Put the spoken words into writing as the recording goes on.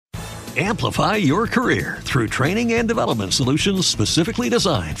Amplify your career through training and development solutions specifically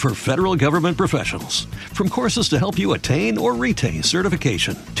designed for federal government professionals. From courses to help you attain or retain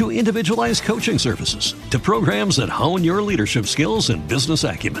certification, to individualized coaching services, to programs that hone your leadership skills and business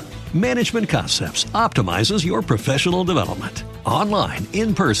acumen, Management Concepts optimizes your professional development. Online,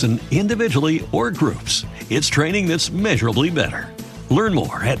 in person, individually, or groups, it's training that's measurably better. Learn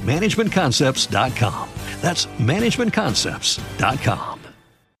more at managementconcepts.com. That's managementconcepts.com.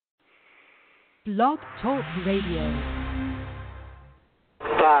 Blog Talk Radio.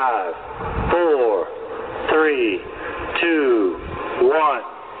 5, 4, 3, 2, 1.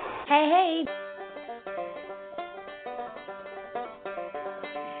 Hey.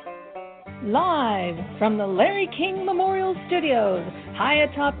 Live from the Larry King Memorial Studios, high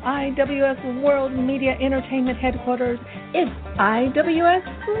atop IWS World Media Entertainment Headquarters, it's IWS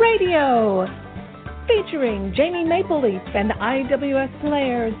Radio. Featuring Jamie Mapleleaf and the IWS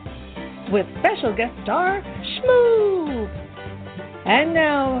Players, with special guest star Shmoo. And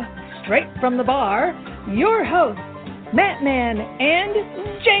now, straight from the bar, your hosts, Matt Man and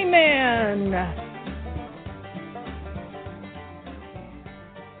J-Man.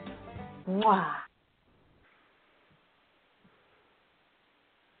 Mwah.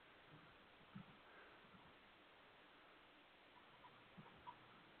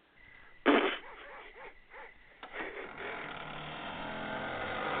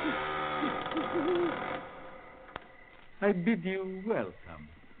 I bid you welcome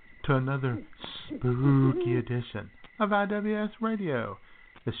to another spooky edition of IWS Radio,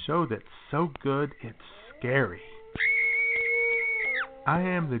 the show that's so good it's scary. I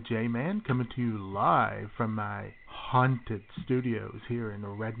am the J-Man, coming to you live from my haunted studios here in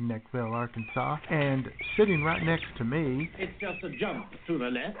Redneckville, Arkansas, and sitting right next to me... It's just a jump to the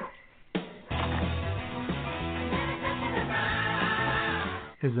left.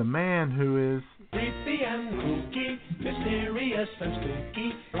 ...is a man who is... creepy and kooky, mysterious and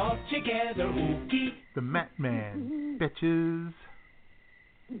spooky, brought together ooky. The Mat Man, bitches.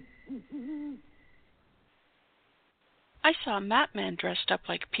 I saw Mat Man dressed up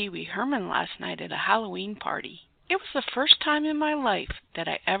like Pee Wee Herman last night at a Halloween party. It was the first time in my life that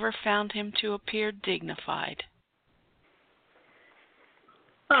I ever found him to appear dignified.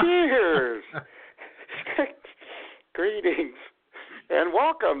 Cheers! Greetings, and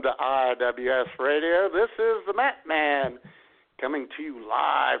welcome to IWS Radio. This is the Mat Man, coming to you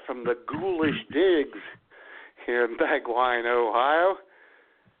live from the Ghoulish Digs here in Bagwine, Ohio.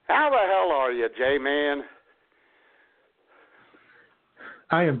 How the hell are you, J-Man?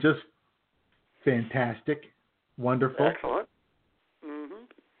 I am just fantastic, wonderful. Excellent. Mm-hmm.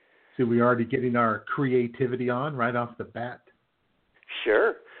 So we're already getting our creativity on right off the bat.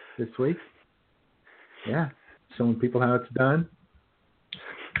 Sure. This week. Yeah. Showing people how it's done.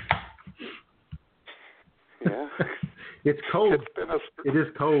 Yeah. It's cold. It is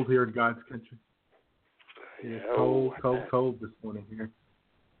cold here in God's country. It is Oh, cold this morning here.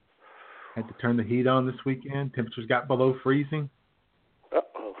 Had to turn the heat on this weekend. Temperatures got below freezing.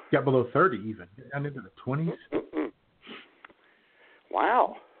 Uh-oh. Got below 30 even. Down into the 20s. Mm-mm.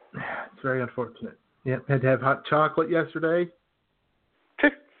 Wow. It's very unfortunate. Yep. Had to have hot chocolate yesterday.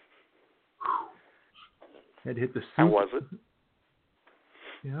 Had to hit the soup. How was it?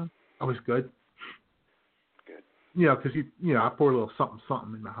 Yeah. Always good. Good. You know, because I pour a little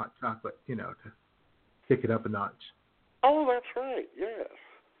something in my hot chocolate, to kick it up a notch. Oh, that's right. Yes.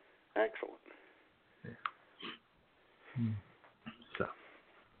 Excellent. Yeah. So,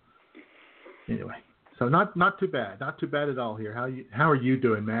 anyway, so not too bad, not too bad at all here. How are you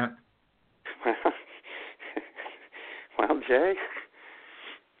doing, Matt? Well, Jay,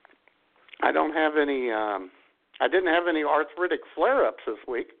 I don't have any. I didn't have any arthritic flare-ups this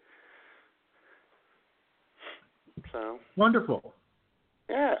week. So wonderful.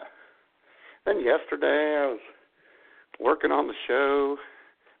 Yeah. Then yesterday I was working on the show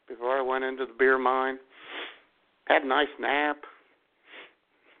before I went into the beer mine. Had a nice nap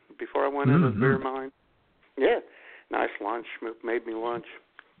before I went into the beer mine. Yeah, nice lunch. Made me lunch.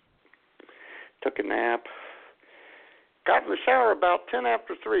 Took a nap. Got in the shower about 10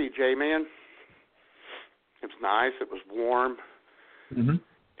 after 3, J-Man. It was nice. It was warm. Mm-hmm.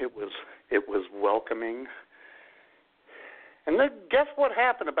 It was welcoming. And then guess what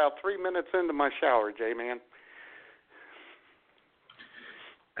happened about 3 minutes into my shower, J-Man?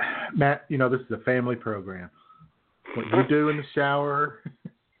 Matt, this is a family program. What you do in the shower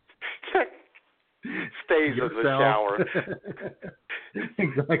stays in the shower.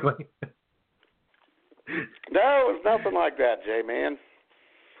 Exactly. No, it was nothing like that, J-Man.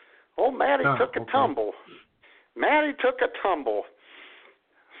 Old Matty took a tumble. Matty took a tumble.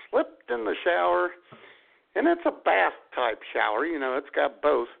 slipped in the shower, and it's a bath-type shower. You know, it's got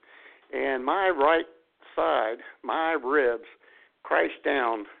both. And my right side, my ribs, crashed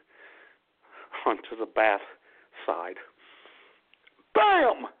down onto the bath side.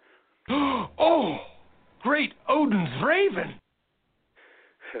 Bam! Oh, great Odin's raven.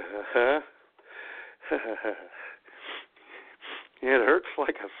 It hurts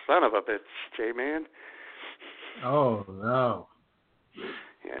like a son of a bitch, J-Man. Oh, no.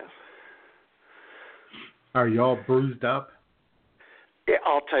 Yes. Are you all bruised up? Yeah,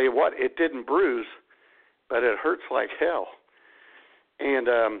 I'll tell you what, it didn't bruise, but it hurts like hell. And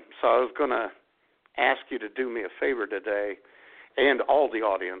so I was going to ask you to do me a favor today, and all the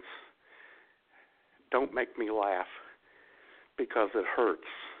audience. Don't make me laugh, because it hurts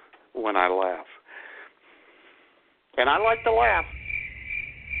when I laugh. And I like to laugh.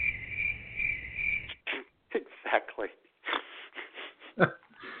 Exactly.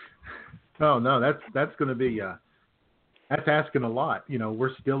 Oh, no, that's going to be, that's asking a lot. You know,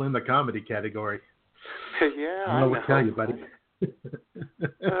 we're still in the comedy category. Yeah, I don't know what to tell you, buddy.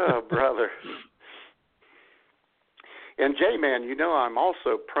 Oh, brother. And J-Man, you know I'm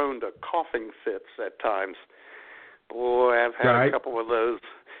also prone to coughing fits at times. Boy, I've had a couple of those.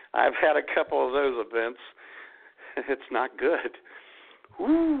 I've had a couple of those events. It's not good.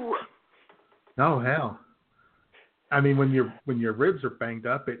 Woo. Oh, hell. I mean, when your ribs are banged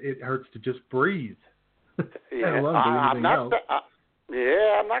up, it hurts to just breathe. Yeah, I'm not.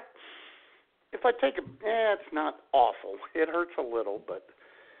 I'm not. If I take it's not awful. It hurts a little, but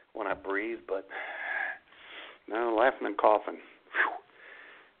when I breathe, but no, laughing and coughing. Whew,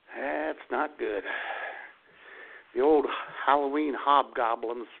 that's not good. The old Halloween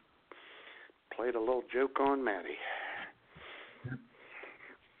hobgoblins played a little joke on Maddie.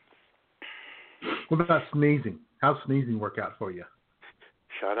 What about sneezing? How's sneezing work out for you?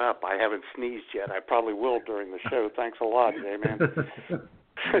 Shut up. I haven't sneezed yet. I probably will during the show. Thanks a lot, J-Man.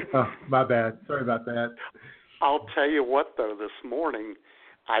 Oh, my bad. Sorry about that. I'll tell you what, though. This morning,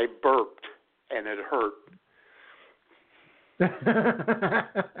 I burped, and it hurt.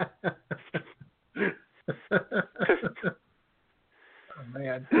 Oh,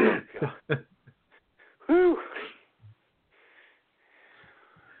 man. Whew.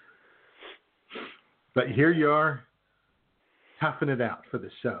 But here you are, toughing it out for the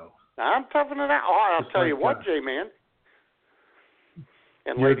show. I'm toughing it out. Oh, I'll tell you what, J-Man.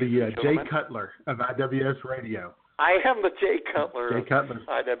 And you're the Jay Cutler of IWS Radio. I am the Jay Cutler of Cutler.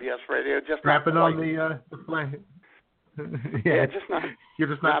 IWS Radio. Just rapping on the flag. Yeah, just not. You're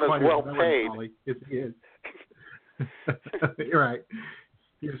just not quite as well paid. Yes, he is. You're right.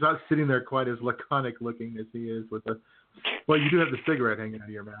 He's not sitting there quite as laconic looking as he is with the. Well, you do have the cigarette hanging out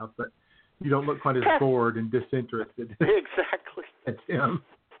of your mouth, but you don't look quite as bored and disinterested. Exactly. As him.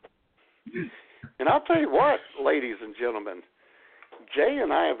 And I'll tell you what, ladies and gentlemen, Jay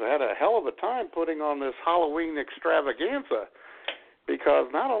and I have had a hell of a time putting on this Halloween extravaganza,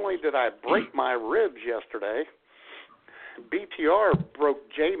 because not only did I break my ribs yesterday, BTR broke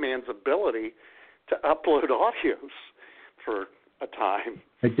J-Man's ability to upload audios for a time.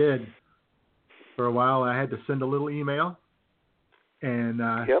 I did. For a while, I had to send a little email and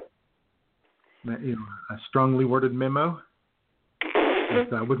yep. A strongly worded memo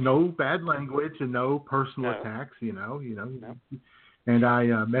with no bad language and no personal attacks. No. And I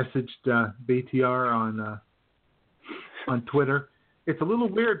messaged BTR on Twitter. It's a little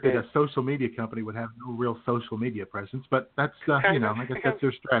weird that a social media company would have no real social media presence, but that's I guess that's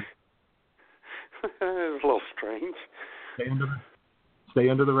their strategy. It's a little strange. Stay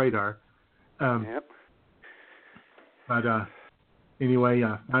under the radar. Yep. But anyway,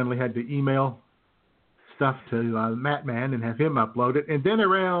 I finally had to email stuff to Matt Man and have him upload it. And then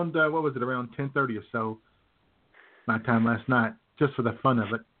around around 10:30 or so, my time last night, just for the fun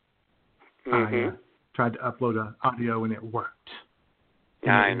of it, I tried to upload an audio and it worked.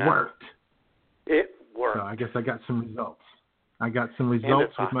 I know. It worked. So I guess I got some results.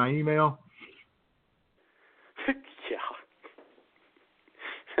 With my email.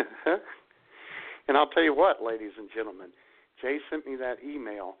 Yeah. And I'll tell you what, ladies and gentlemen, Jay sent me that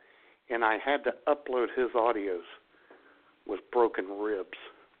email, and I had to upload his audios with broken ribs.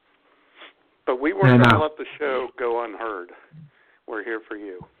 But we weren't going to let the show go unheard. We're here for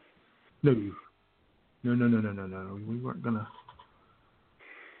you. No. We weren't gonna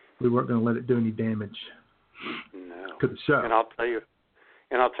let it do any damage to the show. And I'll tell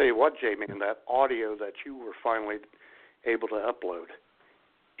you what, Jamie, that audio that you were finally able to upload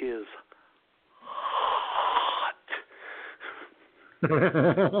is hot.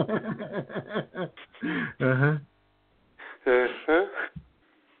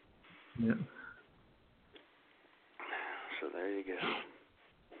 Yeah. So there you go.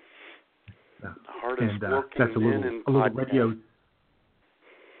 The hardest working that's a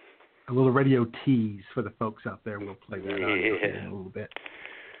little radio tease for the folks out there. We'll play that on in a little bit.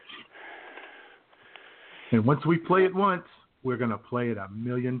 And once we play it once, we're going to play it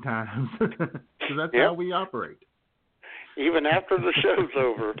 1,000,000 times. So that's how we operate. Even after the show's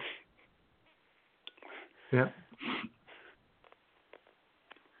over. Yeah.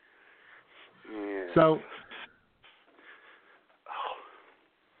 Yeah. So.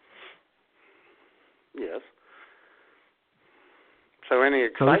 Yes. So any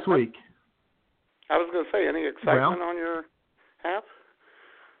excitement? So this week. I was going to say, any excitement on your half?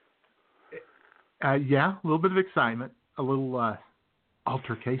 Yeah, a little bit of excitement, a little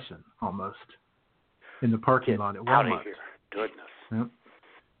altercation almost in the parking lot at Walmart. Out of here. Goodness.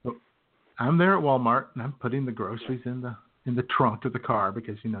 Yep. I'm there at Walmart, and I'm putting the groceries in the trunk of the car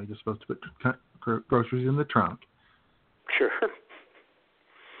because, you're supposed to put groceries in the trunk. Sure.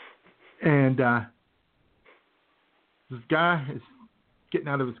 And this guy is getting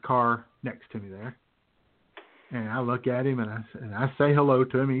out of his car next to me there. And I look at him, and I say hello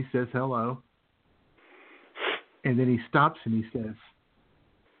to him. He says hello. And then he stops and he says,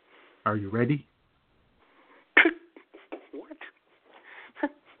 "Are you ready?" What?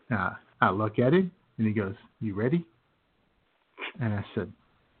 I look at him, and he goes, "You ready?" And I said,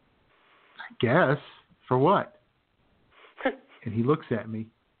 "I guess. For what?" And he looks at me,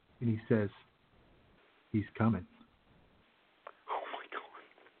 and he says, "He's coming." Oh, my God.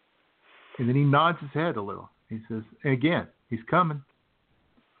 And then he nods his head a little. He says, again, "He's coming."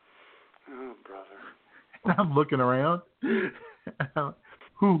 Oh, brother. And I'm looking around.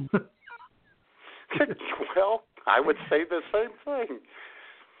 Who? Well, I would say the same thing.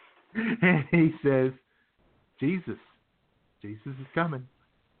 And he says, Jesus. Jesus is coming.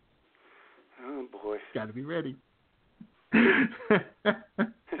 Oh, boy. Got to be ready. And,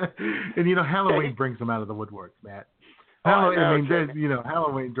 Halloween brings them out of the woodwork, Matt. Halloween,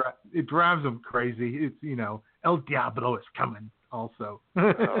 it drives them crazy. It's, El Diablo is coming also.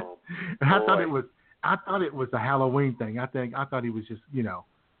 Oh, and I thought it was a Halloween thing. I thought he was just,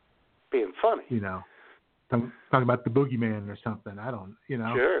 being funny. Talking about the boogeyman or something. I don't,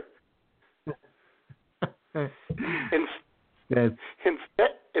 Sure.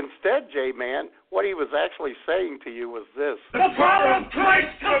 Instead, J-Man, what he was actually saying to you was this. The power of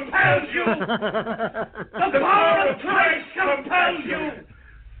Christ compels you! The power of Christ compels you!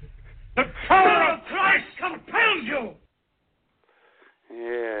 The power of Christ compels you!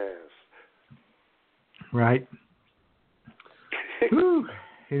 Yes. Right.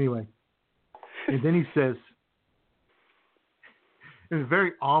 Anyway. And then he says, in a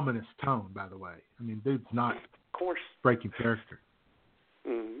very ominous tone, by the way. I mean, dude's not of course breaking character.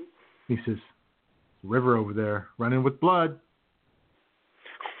 Mm-hmm. He says, "River over there, running with blood.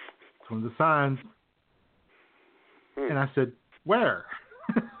 It's one of the signs." And I said, "Where?"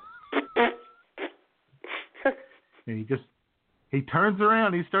 And he turns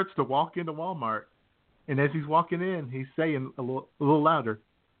around. He starts to walk into Walmart. And as he's walking in, he's saying a little louder,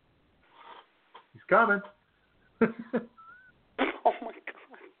 "He's coming." Oh, my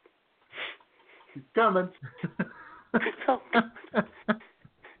God. He's coming.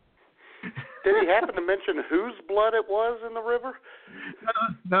 Did he happen to mention whose blood it was in the river?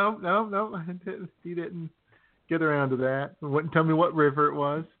 No. He didn't get around to that. He wouldn't tell me what river it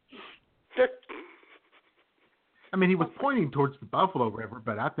was. I mean, he was pointing towards the Buffalo River,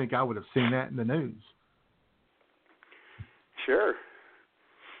 but I think I would have seen that in the news. Sure.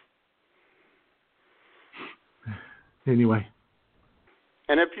 Anyway.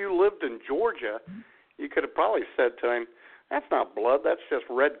 And if you lived in Georgia, you could have probably said to him, "That's not blood, that's just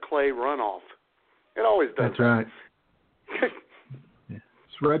red clay runoff." It always does. That's right.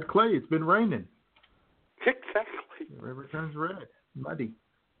 It's red clay. It's been raining. Exactly. The river turns red, muddy.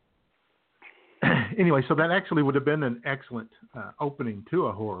 Anyway, so that actually would have been an excellent opening to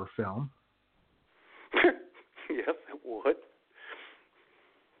a horror film. Yes, it would.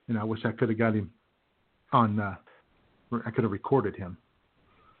 And I wish I could have got him on, I could have recorded him.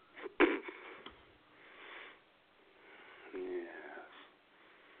 Yes.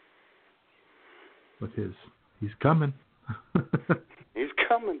 With he's coming. He's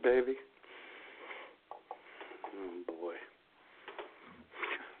coming, baby. Oh, boy.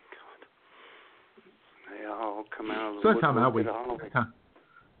 God. They all come out of the woodwork.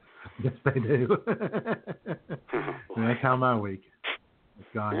 Yes, they do. And that's how my week is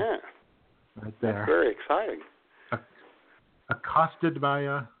gone. Yeah. Right there. That's very exciting. Accosted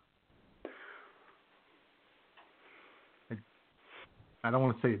by I don't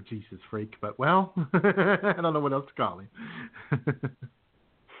want to say a Jesus freak, but, well, I don't know what else to call him.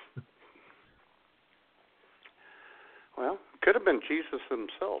 Well, it could have been Jesus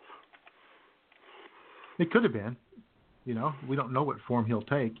himself. It could have been. You know, we don't know what form he'll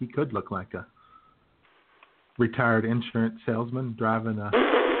take. He could look like a retired insurance salesman driving a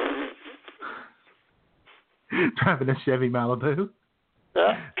Chevy Malibu.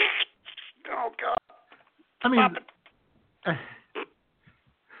 Oh, God. I mean,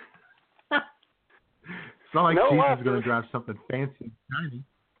 it's not like Jesus is going to drive something fancy and shiny.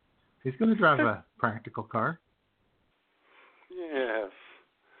 He's going to drive a practical car. Yes.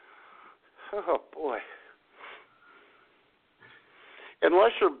 Oh, boy.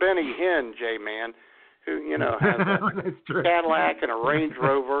 Unless you're Benny Hinn, J-Man, who, you know, has a Cadillac and a Range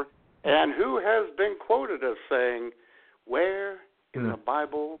Rover, and who has been quoted as saying, where in the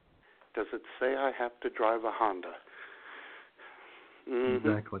Bible does it say I have to drive a Honda? Mm-hmm.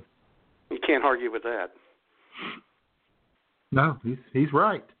 Exactly. You can't argue with that. No, he's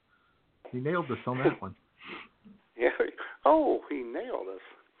right. He nailed us on that one. Yeah. Oh, he nailed us.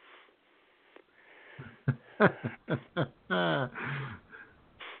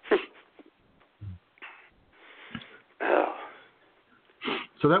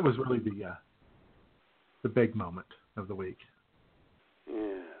 So that was really the big moment of the week.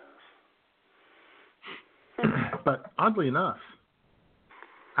 Yes. But oddly enough,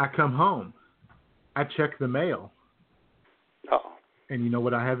 I come home, I check the mail, and you know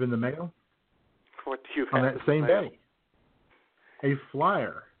what I have in the mail? What do you have on that same day? A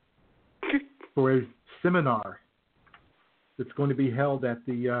flyer for a seminar that's going to be held at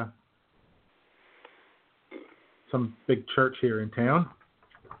the some big church here in town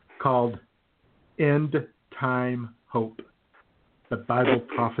called End Time Hope, the Bible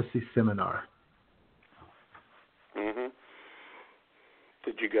Prophecy Seminar. Mm-hmm.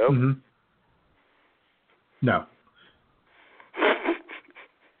 Did you go? Mm-hmm. No.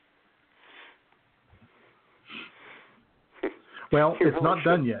 Well, it's not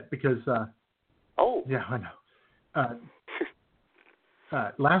done yet because... Yeah, I know.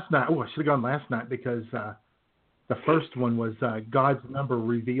 Last night... I should have gone last night because the first one was God's number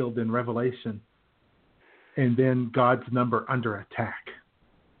revealed in Revelation and then God's number under attack.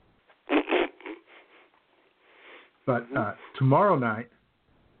 But tomorrow night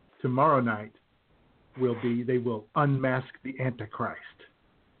they will unmask the Antichrist.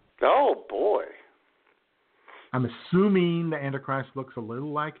 Oh, boy. I'm assuming the Antichrist looks a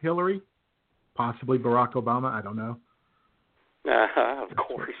little like Hillary, possibly Barack Obama. I don't know. Of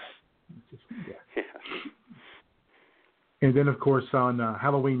course. Yeah. And then, of course, on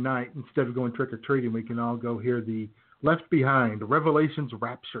Halloween night, instead of going trick-or-treating, we can all go hear the Left Behind, Revelation's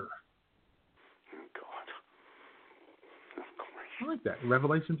Rapture. Oh, God. Of course. I like that,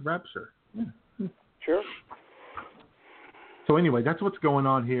 Revelation's Rapture. Yeah. Sure. So anyway, that's what's going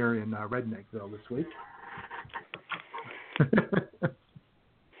on here in Redneckville this week.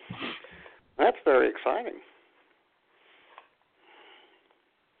 That's very exciting.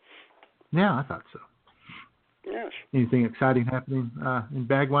 Yeah, I thought so. Yes. Anything exciting happening in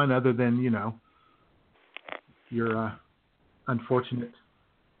Bagwine other than, you know, your unfortunate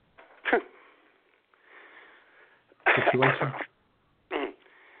situation?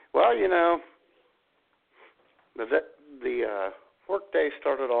 Well, you know, the work day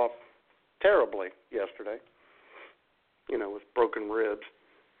started off terribly yesterday, you know, with broken ribs.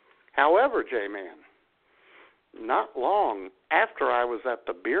 However, J-Man, not long after I was at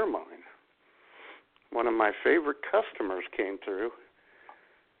the beer mine, one of my favorite customers came through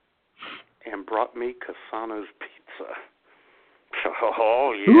and brought me Cassano's pizza.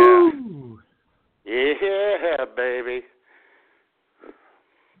 Oh, yeah. Ooh. Yeah, baby.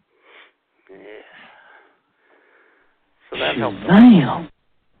 Yeah. So that helped.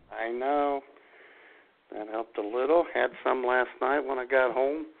 I know. That helped a little. Had some last night when I got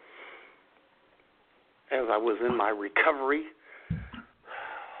home as I was in my recovery.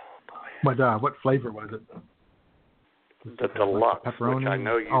 What flavor was it? The deluxe, like pepperoni, which I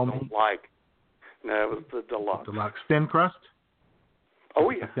know you don't like. No, it was the deluxe. The deluxe. Thin crust?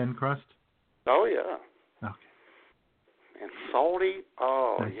 Oh, yeah. Thin crust? Oh, yeah. Okay. And salty?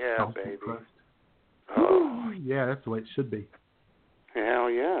 Oh, nice yeah, salty baby. Crust. Oh, yeah, that's the way it should be. Hell,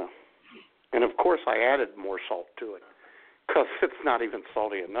 yeah. And, of course, I added more salt to it because it's not even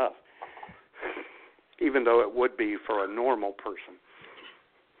salty enough, even though it would be for a normal person.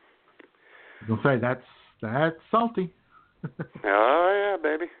 You'll say that's salty. Oh, yeah,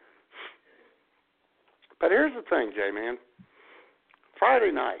 baby. But here's the thing, J-Man.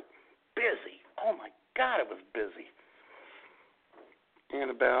 Friday night, busy. Oh, my God, it was busy.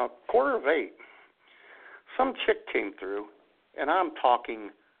 and about 7:45, some chick came through, and I'm talking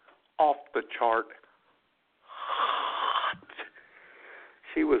off the chart hot.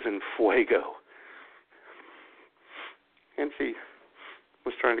 She was in fuego. And she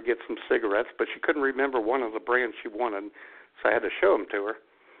was trying to get some cigarettes, but she couldn't remember one of the brands she wanted, so I had to show them to her.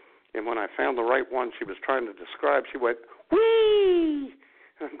 And when I found the right one she was trying to describe, she went, whee!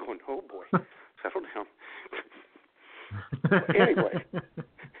 And I'm going, oh, boy, settle down. Anyway,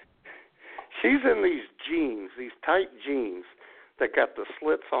 she's in these jeans, these tight jeans that got the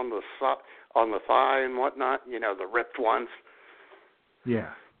slits on the thigh and whatnot, you know, the ripped ones.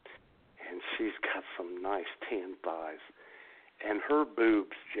 Yeah. And she's got some nice tan thighs. And her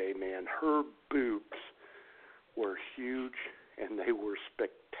boobs, J-Man, her boobs were huge and they were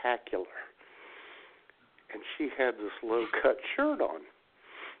spectacular. And she had this low-cut shirt on.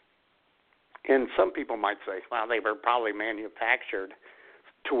 And some people might say, well, they were probably manufactured,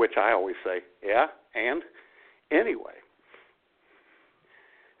 to which I always say, yeah, and? Anyway,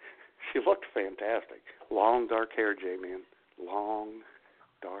 she looked fantastic. Long, dark hair, J-Man. Long,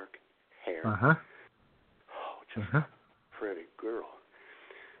 dark hair. Uh-huh. Oh, just a pretty girl.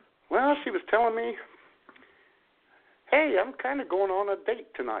 Well, she was telling me, hey, I'm kind of going on a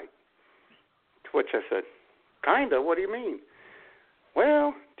date tonight. To which I said, kind of? What do you mean?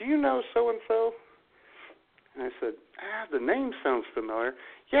 Well, do you know so-and-so? And I said, the name sounds familiar.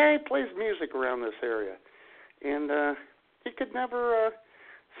 Yeah, he plays music around this area. And he could never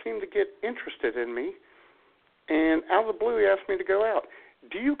seem to get interested in me. And out of the blue, he asked me to go out.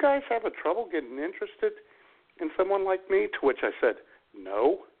 Do you guys have a trouble getting interested in someone like me? To which I said,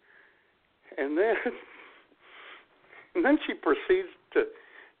 no. And then she proceeds to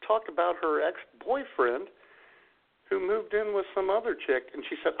talk about her ex-boyfriend who moved in with some other chick, and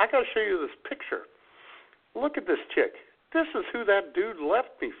she said, I got to show you this picture. Look at this chick. This is who that dude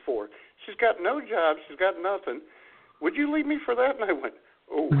left me for. She's got no job. She's got nothing. Would you leave me for that? And I went,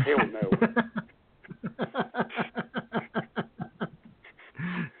 oh, hell no.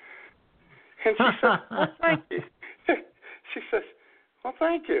 And she said, well, thank you. She says, well,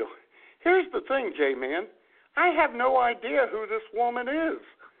 thank you. Here's the thing, J-Man. I have no idea who this woman is.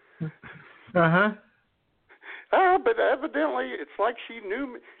 Uh-huh. But evidently, it's like she knew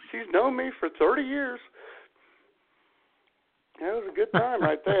me. She's known me for 30 years. That was a good time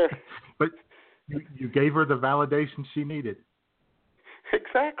right there. But you gave her the validation she needed.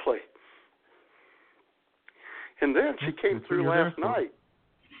 Exactly. And then she came through last night.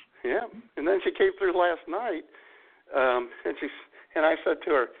 Yeah. And then she came through last night, and I said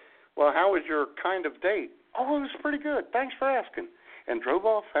to her, well, how was your kind of date? Oh, it was pretty good. Thanks for asking. And drove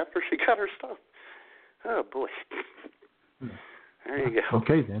off after she got her stuff. Oh, boy. There you go.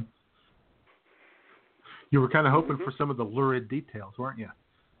 Okay, then. You were kind of hoping for some of the lurid details, weren't you?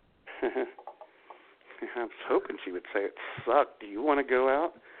 I was hoping she would say, it sucked. Do you want to go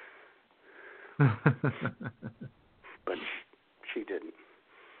out? But she didn't.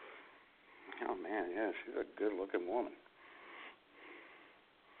 Oh, man, yeah, she's a good-looking woman.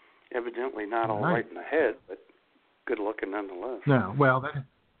 Evidently not all right in the head, but good-looking nonetheless. No, well,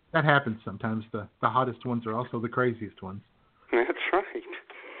 that happens sometimes. The hottest ones are also the craziest ones. That's right.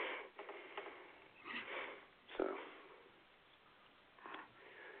 So,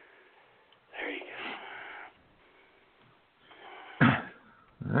 there you go.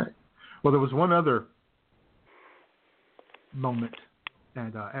 All right. Well, there was one other moment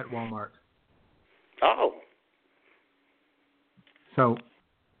at Walmart. Oh. So,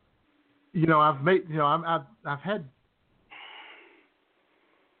 I've had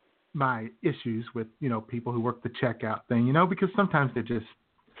my issues with, people who work the checkout thing, because sometimes they're just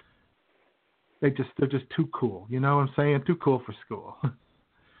too cool. You know what I'm saying? Too cool for school.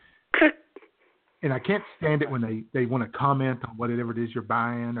 And I can't stand it when they want to comment on whatever it is you're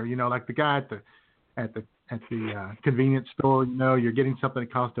buying, or, like the guy at the convenience store, you're getting something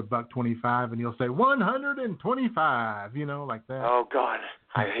that costs $1.25 and he'll say $125, like that. Oh God,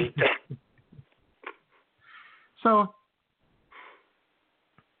 I hate that. So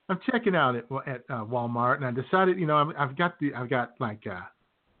I'm checking out at Walmart, and I decided, I got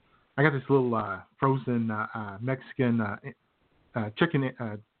this little frozen Mexican chicken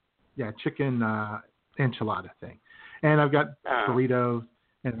enchilada thing, and I've got burritos,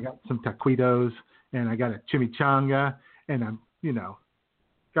 and I got some taquitos, and I got a chimichanga, and I'm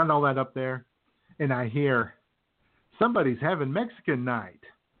got all that up there, and I hear somebody's having Mexican night.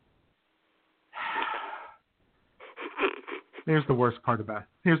 Here's the worst part about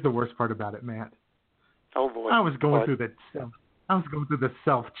it, Matt. Oh boy! I was going through the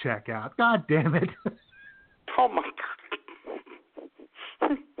self checkout. God damn it! Oh my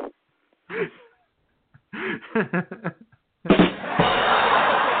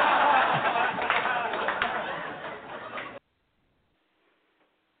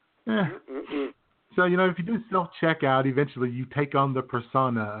Yeah. So, if you do self-checkout, eventually you take on the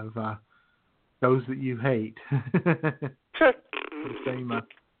persona of those that you hate. Same,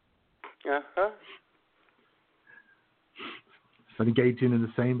 so engaging in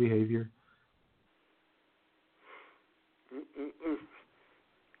the same behavior.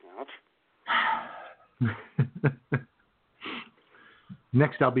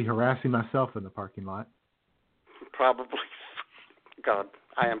 Next, I'll be harassing myself in the parking lot. Probably. God,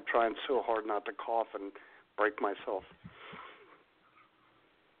 I am trying so hard not to cough and break myself.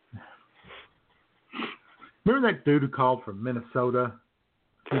 Remember that dude who called from Minnesota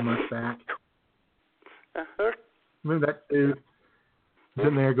 2 months back? Remember that dude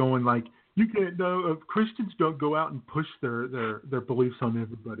sitting there going like, "You can't know Christians don't go out and push their beliefs on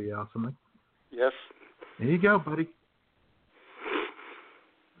everybody else." I'm like, yes. There you go, buddy.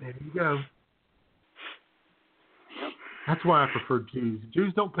 There you go. That's why I prefer Jews.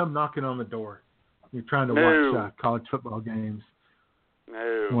 Jews don't come knocking on the door. You're trying to watch college football games.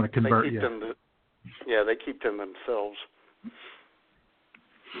 No. I want to convert you. They keep them themselves.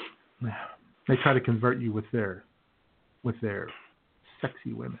 They try to convert you with their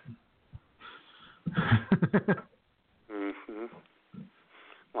sexy women. Mm-hmm.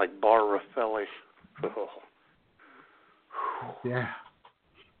 Like Bar Raffelli. Oh. Yeah.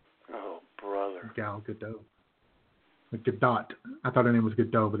 Oh, brother. Gal Gadot. Gadot. I thought her name was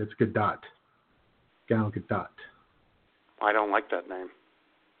Gadot, but it's Gadot. Gal Gadot. I don't like that name.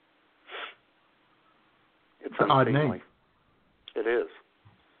 It's an odd name. It is.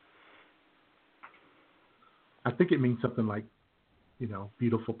 I think it means something like,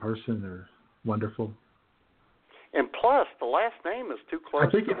 beautiful person or wonderful. And plus, the last name is too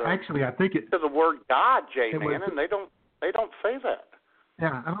close to the word God, J-Man, and they don't say that.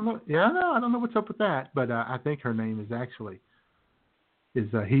 Yeah, I don't know. Yeah, I don't know what's up with that, but I think her name is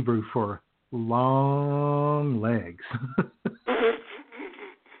Hebrew for long legs.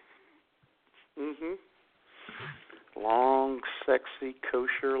 Mhm. Long, sexy,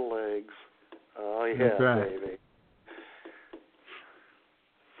 kosher legs. Oh yeah, that's right. Baby.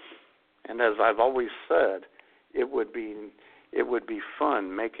 And as I've always said, it would be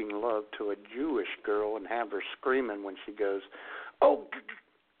fun making love to a Jewish girl and have her screaming when she goes, oh,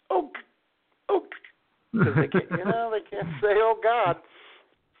 because they can't say, oh God.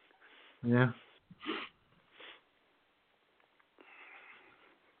 Yeah.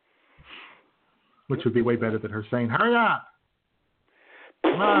 Which would be way better than her saying, hurry up.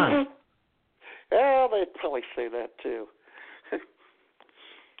 Come on. Yeah, they'd probably say that too.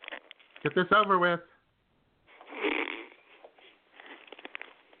 Get this over with.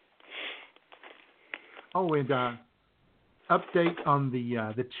 Oh, and update on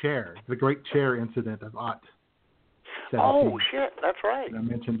the chair, the great chair incident of Ott 17. Oh shit, that's right. I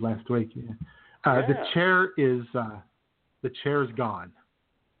mentioned last week. Yeah. The chair is gone.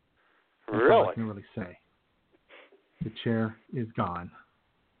 That's all I can really say. The chair is gone.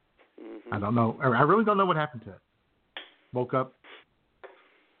 Mm-hmm. I don't know. I really don't know what happened to it. Woke up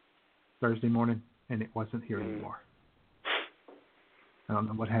Thursday morning and it wasn't here anymore. I don't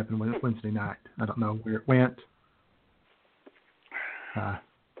know what happened Wednesday night. I don't know where it went.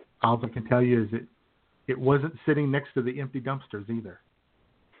 All I can tell you is it wasn't sitting next to the empty dumpsters either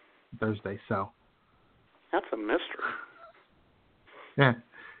Thursday. So that's a mystery.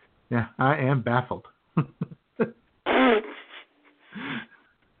 Yeah, I am baffled.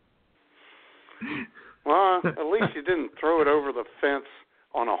 Well, at least you didn't throw it over the fence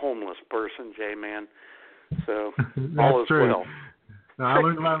on a homeless person, J-Man. So all is true. well. No, I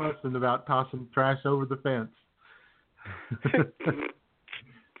learned my lesson about tossing trash over the fence.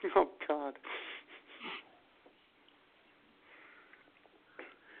 Oh, God.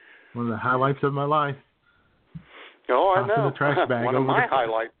 One of the highlights of my life. Oh, I tossing know. The trash bag one of my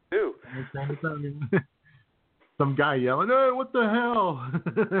highlights, too. Some guy yelling, "Hey, what the hell?"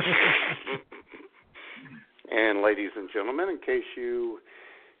 And ladies and gentlemen, in case you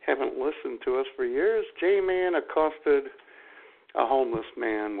haven't listened to us for years, J-Man accosted a homeless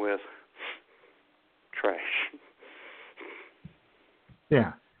man with trash.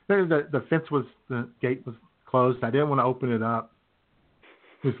 Yeah. The gate was closed. I didn't want to open it up.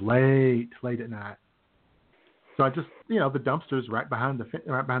 It was late at night. So I just, the dumpster's right behind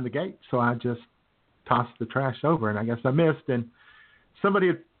the gate. So I just tossed the trash over, and I guess I missed. And somebody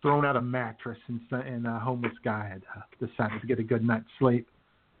had thrown out a mattress, and a homeless guy had decided to get a good night's sleep.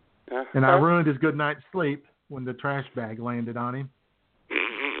 And I ruined his good night's sleep when the trash bag landed on him.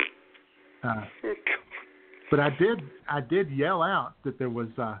 But I did yell out that there was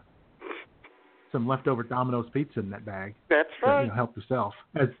some leftover Domino's pizza in that bag. That's right. So, help yourself.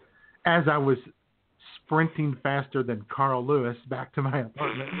 As I was sprinting faster than Carl Lewis back to my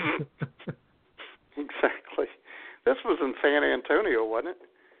apartment. Exactly. This was in San Antonio, wasn't it?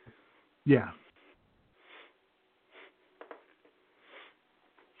 Yeah.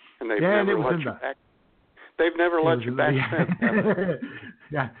 And they've never let you back. They've never let you back since.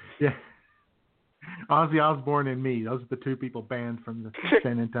 Yeah. Ozzy Osbourne and me. Those are the two people banned from the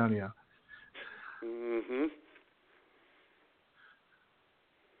San Antonio. Mm-hmm.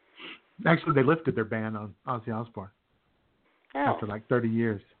 Actually, they lifted their ban on Ozzy Osbourne after like 30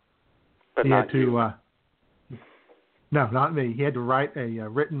 years. But he not had to. you. No, not me. He had to write a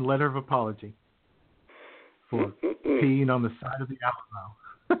written letter of apology for peeing on the side of the Alamo.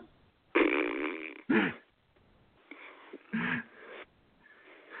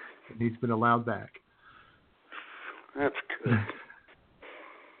 And he's been allowed back. That's good.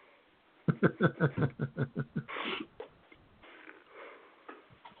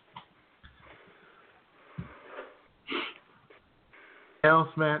 Else,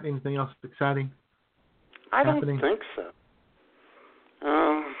 Matt? Anything else exciting? I don't happening? think so.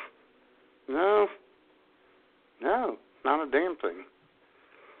 No, not a damn thing.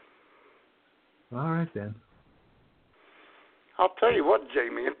 All right then. I'll tell you what,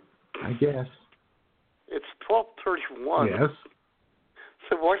 Jamie. I guess. It's 12:31. Yes.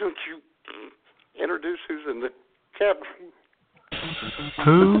 So why don't you introduce who's in the chat room?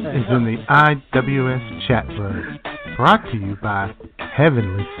 Who is in the IWS chat room? Brought to you by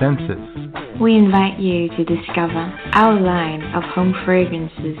Heavenly Senses. We invite you to discover our line of home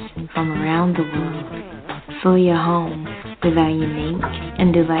fragrances from around the world. Fill your home with our unique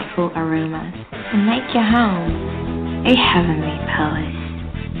and delightful aromas and make your home a heavenly palace.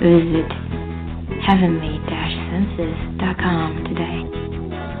 Visit heavenly-senses.com today.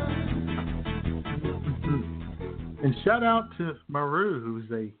 And shout out to Maru,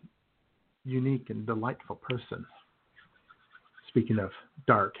 who's a unique and delightful person. Speaking of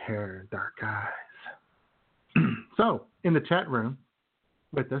dark hair and dark eyes. So, in the chat room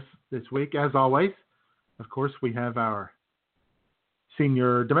with us this week, as always, of course, we have our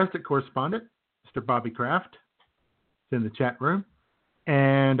senior domestic correspondent, Mr. Bobby Kraft, is in the chat room,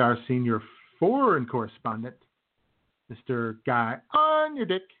 and our senior foreign correspondent, Mr. Guy on your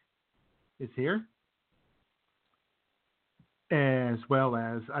dick, is here, as well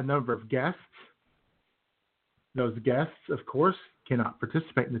as a number of guests. Those guests, of course, cannot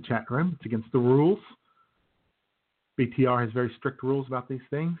participate in the chat room. It's against the rules. BTR has very strict rules about these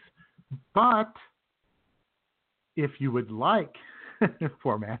things. But if you would like,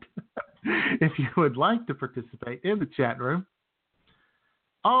 format, if you would like to participate in the chat room,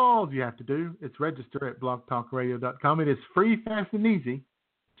 all you have to do is register at blogtalkradio.com. It is free, fast, and easy,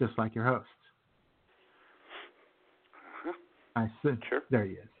 just like your host. I see. Sure. There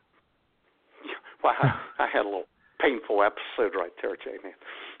he is. Well, I had a little painful episode right there, Jamie.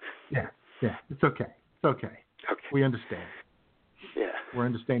 Yeah. It's okay. Okay. We understand. Yeah. We're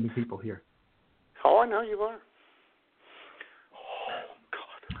understanding people here. Oh, I know you are. Oh,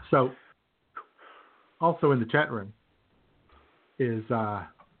 God. So, also in the chat room is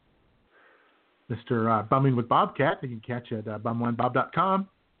Mr. Bumming with Bobcat. You can catch it at bumwinebob.com.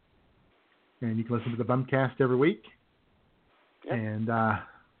 And you can listen to the Bumcast every week. Yep. And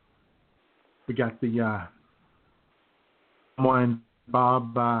we got the Wine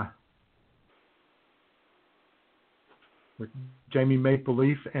Bob with Jamie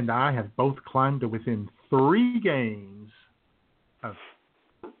Mapleleaf and I have both climbed to within 3 games of.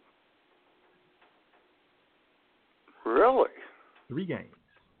 Really? 3 games.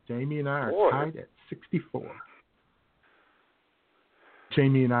 Jamie and I are tied at 64.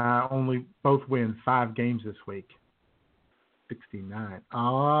 Jamie and I only both win 5 games this week. 69.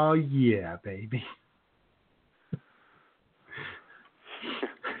 Oh, yeah, baby.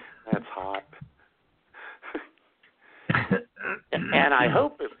 That's hot. And I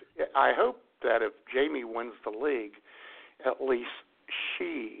hope that if Jamie wins the league, at least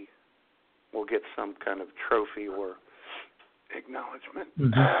she will get some kind of trophy or acknowledgement.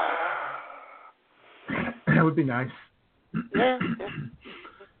 Mm-hmm. That would be nice. Yeah.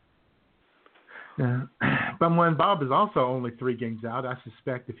 Bumwine Bob is also only 3 games out. I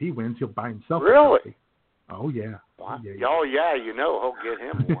suspect if he wins, he'll buy himself a really? trophy. Oh, yeah. Wow. Yeah. Oh, yeah, you know he'll get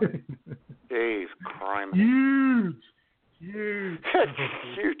him one. Jeez, crime. Huge. Huge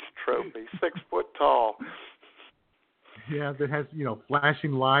trophy, 6 foot tall. Yeah, that has,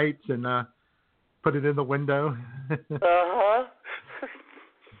 flashing lights and put it in the window. Uh-huh.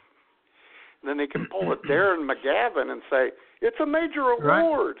 then he can pull a Darren McGavin and say, it's a major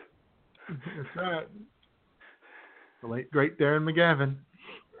award. Right. That's right. The late, great Darren McGavin.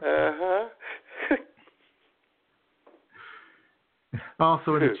 Uh-huh.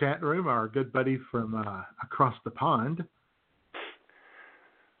 Also in the chat room, our good buddy from across the pond,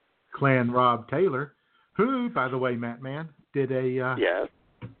 Clan Rob Taylor, who, by the way, Matt Man, did a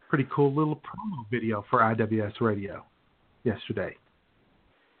pretty cool little promo video for IWS Radio yesterday.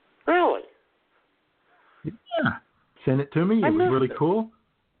 Really? Yeah. Sent it to me. It was really cool.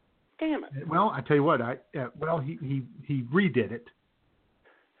 Damn it. Well, I tell you what, he redid it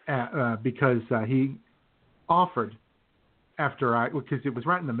because he offered because it was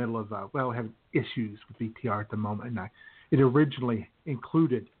right in the middle of having issues with VTR at the moment, and it originally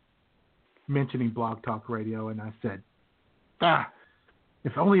included mentioning Blog Talk Radio, and I said,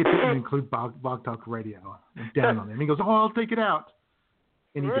 if only it didn't include Blog Talk Radio. I'm down on it. And he goes, I'll take it out.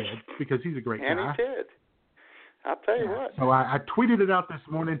 And he did, because he's a great guy. And he did. I'll tell you what. So I tweeted it out this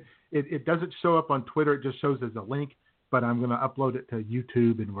morning. It doesn't show up on Twitter. It just shows as a link, but I'm going to upload it to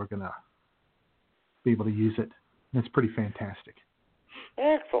YouTube, and we're going to be able to use it. It's pretty fantastic.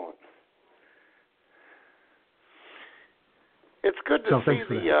 Excellent. It's good to see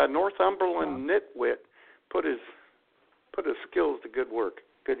the Northumberland nitwit put his skills to good work,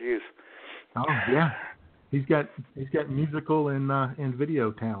 good use. Oh yeah, he's got musical and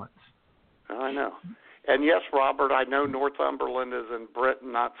video talents. I know. And yes, Robert, I know Northumberland is in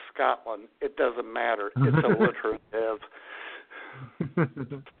Britain, not Scotland. It doesn't matter. It's alliterative.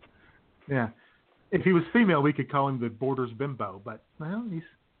 Yeah. If he was female, we could call him the Borders Bimbo, but, well, he's...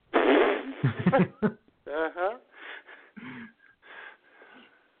 Uh-huh.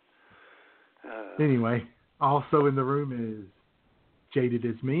 Anyway, also in the room is Jaded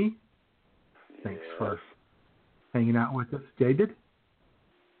as Me. Thanks for hanging out with us, Jaded,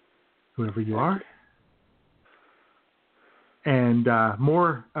 whoever you are. And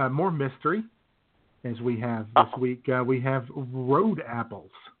more mystery, as we have this week. We have road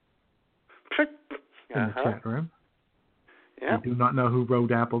apples in the chat room. Yeah. We do not know who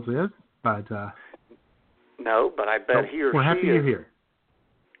Road Apples is, but... no, but I bet he or she we're happy you're here.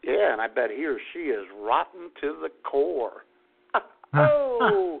 Yeah, and I bet he or she is rotten to the core.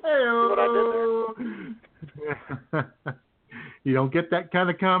 Oh! See what I did there? You don't get that kind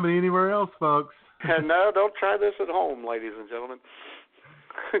of comedy anywhere else, folks. No, don't try this at home, ladies and gentlemen.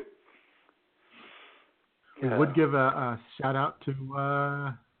 We would give a shout-out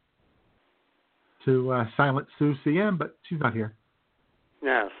to Silent Sue CM, but she's not here.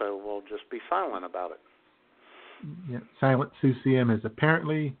 Yeah, so we'll just be silent about it. Yeah, Silent Sue CM has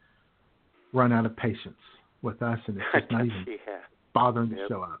apparently run out of patience with us, and it's just not even bothering to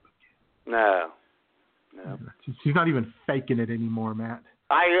show up. No. She's not even faking it anymore, Matt.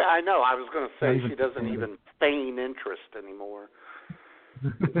 I know. I was going to say she doesn't even feign interest anymore.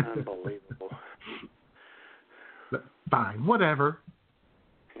 Unbelievable. But fine, whatever.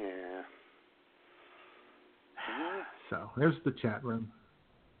 Yeah. So there's the chat room.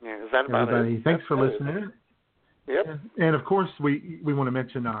 Yeah, is that about everybody? It? Thanks That's for listening. Yep. And of course, we want to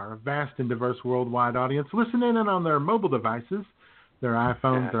mention our vast and diverse worldwide audience listening in on their mobile devices, their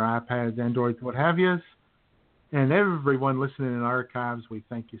iPhones, their iPads, Androids, what have you. And everyone listening in archives, we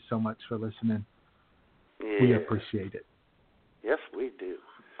thank you so much for listening. Yeah. We appreciate it. Yes, we do.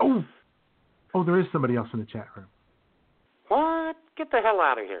 Oh, there is somebody else in the chat room. What? Get the hell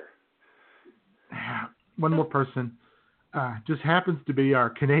out of here. One more person. Just happens to be our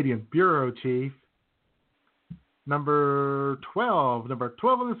Canadian Bureau Chief. Number 12 on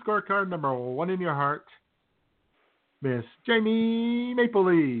the scorecard, number 1 in your heart, Miss Jamie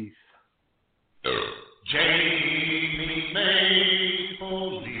Mapleleaf. Jamie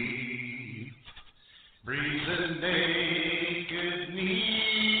Mapleleaf, breathing naked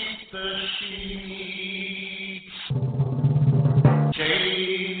neath the sheets.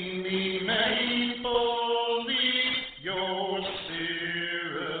 Jamie Mapleleaf, your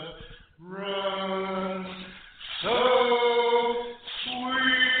syrup runs so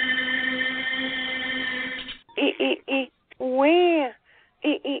sweet. Where?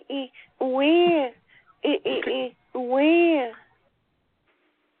 Where? Where?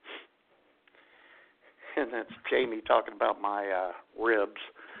 And that's Jamie talking about my ribs.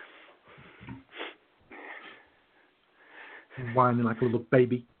 Whining like a little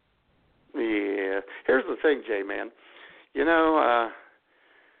baby. Yeah. Here's the thing, J-Man. You know,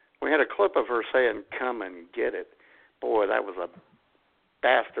 we had a clip of her saying, "Come and get it." Boy, that was a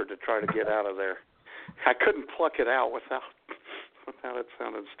bastard to try to get out of there. I couldn't pluck it out without it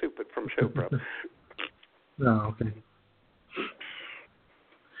sounding stupid from Show Prep. Oh, okay.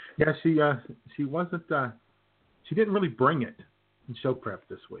 Yeah, she wasn't. She didn't really bring it in show prep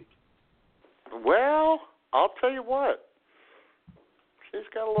this week. Well, I'll tell you what. She's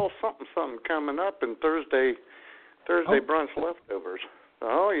got a little something coming up in Thursday brunch leftovers.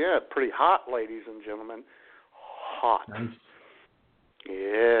 Oh yeah, pretty hot, ladies and gentlemen. Hot. Nice.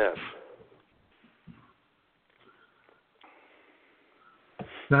 Yes.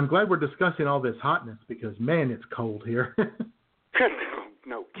 And I'm glad we're discussing all this hotness because, man, it's cold here.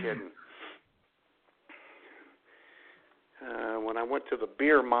 No kidding. When I went to the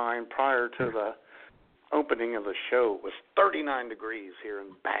beer mine prior to the opening of the show, it was 39 degrees here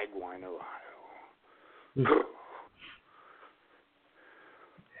in Bagwine, Ohio.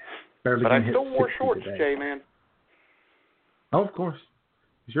 But I still wore shorts, J-Man. Oh, of course.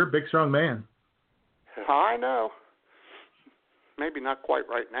 Because you're a big, strong man. I know. Maybe not quite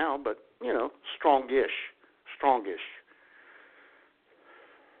right now, but, strongish.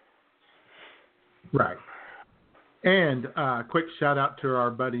 Right. And quick shout-out to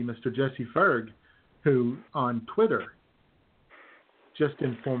our buddy, Mr. Jesse Ferg, who on Twitter just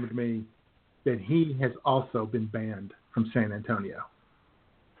informed me that he has also been banned from San Antonio.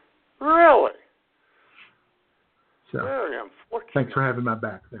 Really? So, very unfortunate. Thanks for having my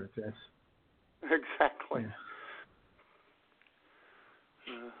back there, Jess. Exactly.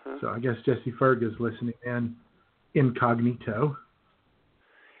 Yeah. So I guess Jesse Ferg is listening in incognito.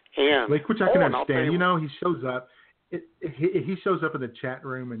 And which I can understand. He shows up. He shows up in the chat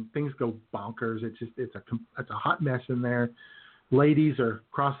room and things go bonkers. It's a hot mess in there. Ladies are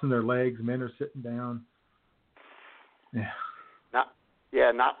crossing their legs. Men are sitting down. Yeah.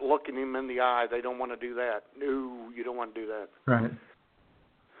 Not looking him in the eye. They don't want to do that. No, you don't want to do that. Right.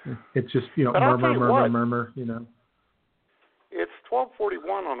 It's just murmur. It's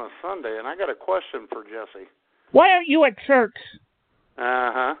 12:41 on a Sunday, and I got a question for Jesse. Why aren't you at church?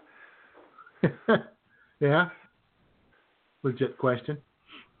 Uh-huh. Yeah. Legit question.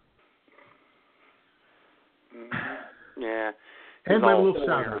 Yeah. And my little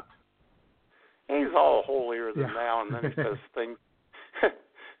shout out. He's all holier than thou, and then he says things.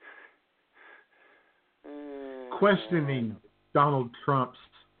 Questioning Donald Trump's,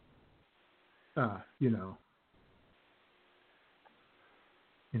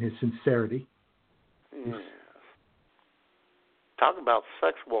 in his sincerity. Yes. Talk about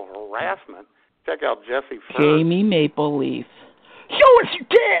sexual harassment. Check out Jesse first. Jamie Mapleleaf. Show us your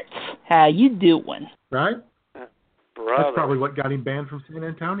tits! How you doing? Right? Brother. That's probably what got him banned from San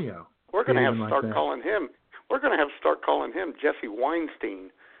Antonio. We're going to have to start calling him. We're going to have to start calling him Jesse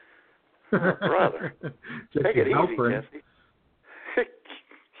Weinstein. Oh, brother. Take it Halpern. Easy, Jesse.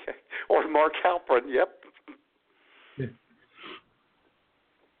 Or Mark Halpern, yep.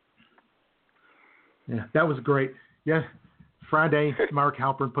 Yeah, that was great. Yeah, Friday, Mark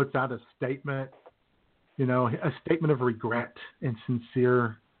Halpern puts out a statement, a statement of regret and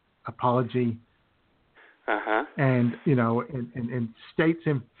sincere apology. Uh-huh. And, and states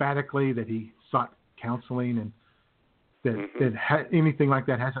emphatically that he sought counseling and that anything like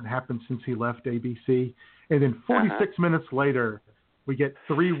that hasn't happened since he left ABC. And then 46 minutes later, we get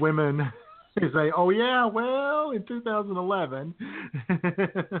three women who say, oh, yeah, well, in 2011.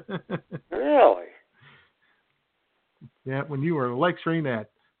 Really? Yeah, when you were lecturing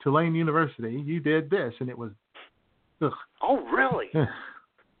at Tulane University, you did this, and it was... Ugh. Oh, really?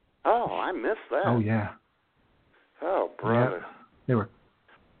 Oh, I missed that. Oh, yeah. Oh, brother. Yeah. They were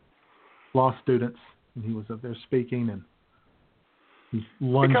law students, and he was up there speaking, and he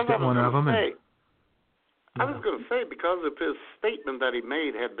lunged at one of them. I was going to say, because if his statement that he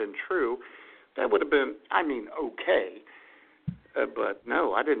made had been true, that would have been, okay. But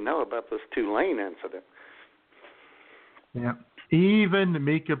no, I didn't know about this Tulane incident. Yeah. Even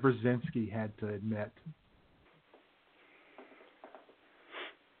Mika Brzezinski had to admit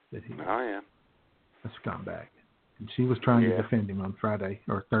that he was a scumbag. And she was trying to defend him on Friday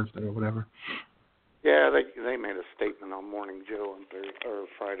or Thursday or whatever. Yeah, they made a statement on Morning Joe on Thursday or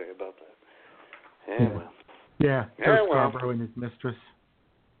Friday about that. Yeah, well. Yeah, Joe Scarborough and his mistress.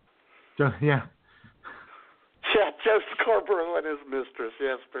 Joe Scarborough and his mistress.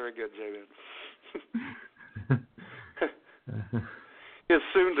 Yes, very good, Jaden. His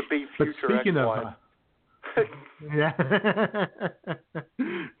soon-to-be future ex-wife.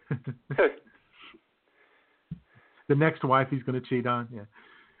 The next wife he's going to cheat on. Yeah.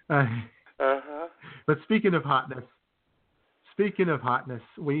 But speaking of hotness,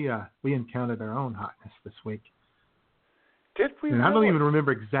 we encountered our own hotness this week. Did we? And I don't even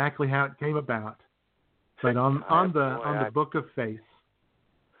remember exactly how it came about. But on the Book of Face,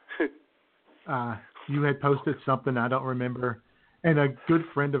 you had posted something, I don't remember, And a good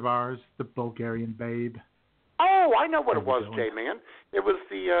friend of ours, the Bulgarian Babe. Oh, I know what it was, J-Man. It was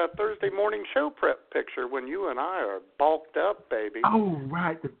the Thursday morning show prep picture when you and I are bulked up, baby. Oh,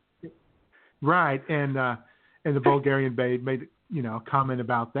 right. Right. And the Bulgarian Babe made, a comment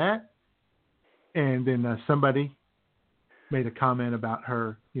about that. And then somebody made a comment about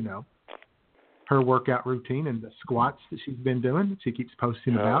her, her workout routine and the squats that she's been doing that she keeps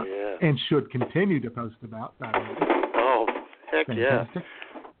posting about and should continue to post about, by the way. Oh, heck Fantastic.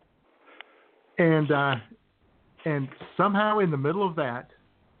 And somehow in the middle of that,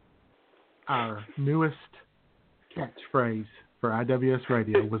 our newest catchphrase for IWS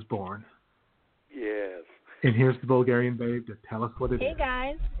Radio was born. Yes. And here's the Bulgarian Babe to tell us what it is. Hey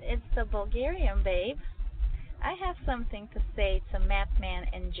guys, it's the Bulgarian Babe. I have something to say to Mattman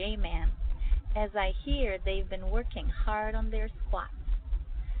and J-Man, as I hear they've been working hard on their squats.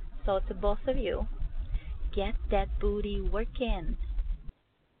 So to both of you, get that booty working.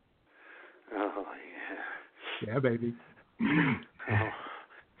 Oh, yeah. Yeah, baby.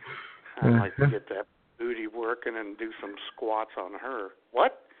 I'd like to get that booty working and do some squats on her.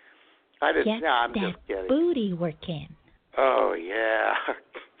 What? I didn't. I'm just kidding. Get that booty working. Oh, yeah.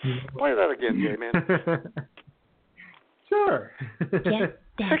 Play that again, J-Man. Sure. Get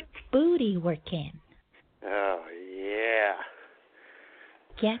that booty working. Oh, yeah.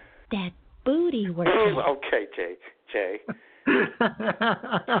 Get that booty working. Okay, Jay.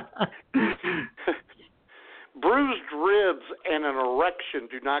 Bruised ribs and an erection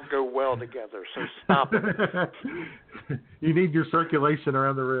do not go well together, so stop it. You need your circulation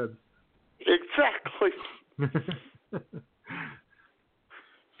around the ribs. Exactly.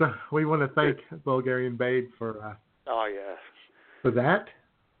 So we want to thank Bulgarian Babe for for that.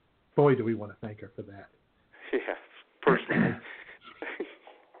 Boy, do we want to thank her for that. Yes, personally.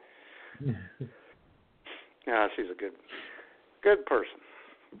 Yeah, she's a good person.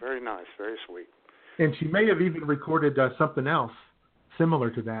 Very nice, very sweet. And she may have even recorded something else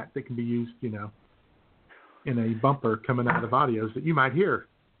similar to that can be used, in a bumper coming out of audios that you might hear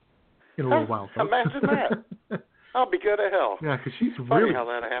in a little while. Folks. Imagine that. I'll be good as hell. Yeah, because she's funny really how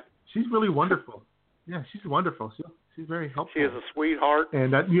that happened. She's really wonderful. Yeah, she's wonderful. She's very helpful. She is a sweetheart.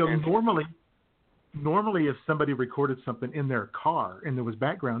 And normally, if somebody recorded something in their car and there was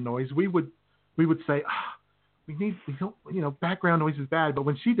background noise, we would say, we don't, background noise is bad. But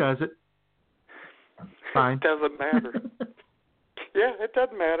when she does it, fine. It doesn't matter. Yeah, it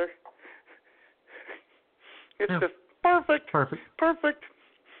doesn't matter. It's just perfect. Perfect.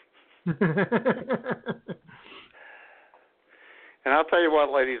 And I'll tell you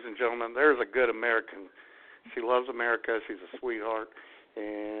what, ladies and gentlemen, there's a good American. She loves America. She's a sweetheart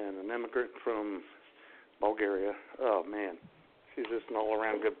and an immigrant from Bulgaria. Oh, man. She's just an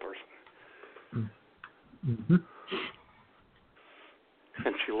all-around good person. Mm-hmm.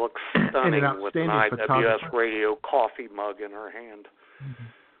 And she looks stunning with an IWS Radio coffee mug in her hand. Mm-hmm.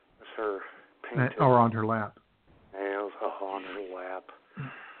 It's her painted. Or on her lap. Yeah, on her lap.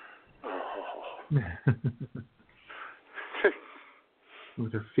 Oh.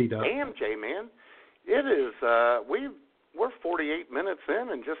 With her feet up. Damn, J-Man. It is, we're 48 minutes in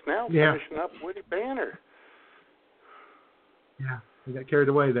and just now finishing up Witty Banter. Yeah, we got carried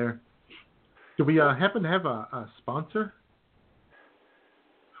away there. Do we happen to have a sponsor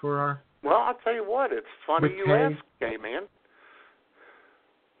for our... Well, I'll tell you what, it's funny you ask, J-Man.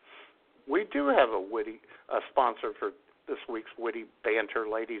 We do have a sponsor for this week's Witty Banter,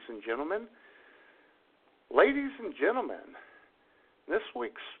 ladies and gentlemen. Ladies and gentlemen, this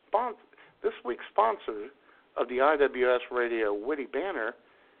week's sponsor of the IWS Radio Witty Banter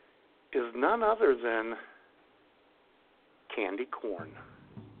is none other than candy corn.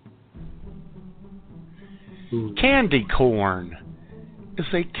 Candy corn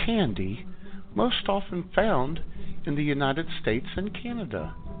is a candy most often found in the United States and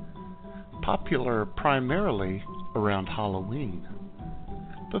Canada, popular primarily around Halloween.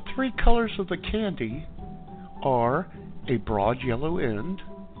 The three colors of the candy are a broad yellow end,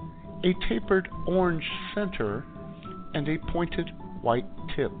 a tapered orange center, and a pointed white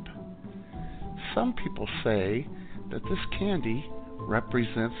tip. Some people say that this candy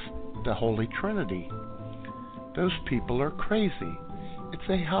represents the Holy Trinity. Those people are crazy. It's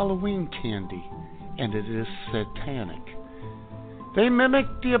a Halloween candy, and it is satanic. They mimic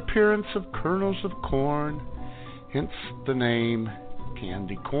the appearance of kernels of corn, hence the name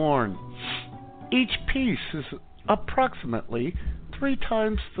candy corn. Each piece is approximately 3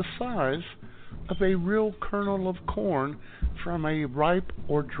 times the size of a real kernel of corn from a ripe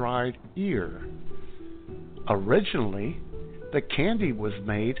or dried ear. Originally, the candy was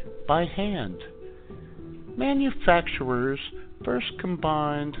made by hand. Manufacturers first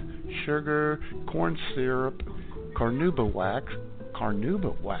combined sugar, corn syrup, carnauba wax,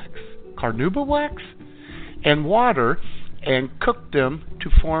 and water, and cooked them to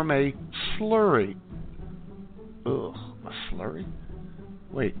form a slurry. Ugh, a slurry?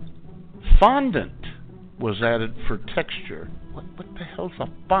 Wait. Fondant was added for texture. What the hell's a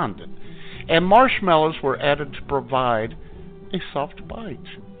fondant? And marshmallows were added to provide a soft bite.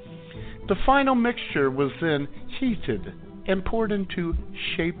 The final mixture was then heated and poured into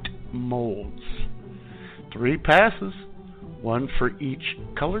shaped molds. 3 passes, one for each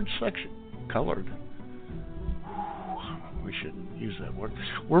colored section. Colored? We shouldn't use that word.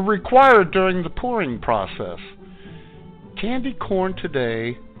 Were required during the pouring process. Candy corn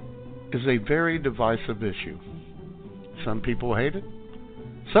today is a very divisive issue. Some people hate it.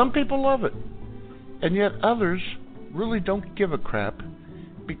 Some people love it. And yet others really don't give a crap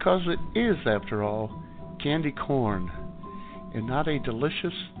because it is, after all, candy corn and not a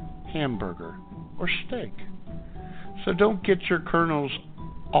delicious hamburger or steak. So don't get your kernels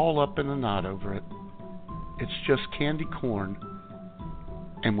all up in a knot over it. It's just candy corn,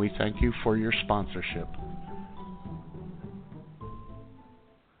 and we thank you for your sponsorship.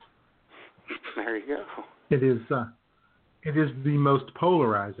 There you go. It is the most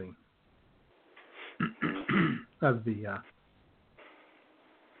polarizing of the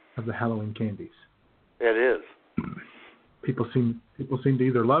Halloween candies. It is. People seem to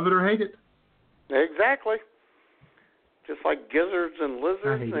either love it or hate it. Exactly. Just like gizzards and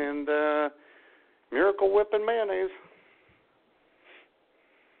lizards and Miracle Whip and mayonnaise.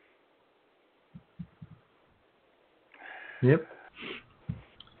 Yep.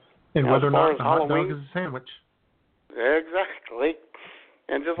 And now, whether or not the hot Halloween, dog is a sandwich. Exactly.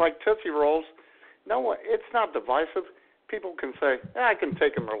 And just like Tootsie Rolls, no, it's not divisive. People can say, I can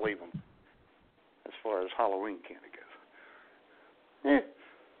take them or leave them, as far as Halloween candy goes.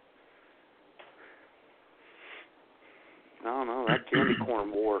 No, that candy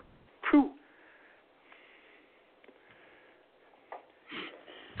corn war. Phew.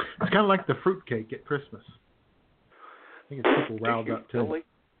 It's kind of like the fruitcake at Christmas. I think it's people riled up too. Really?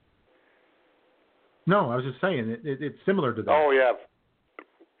 No, I was just saying it's similar to that. Oh yeah,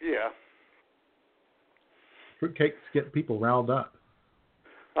 yeah. Fruitcakes get people riled up.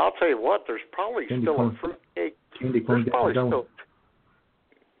 I'll tell you what. There's probably still a fruitcake. Candy corn gets you going.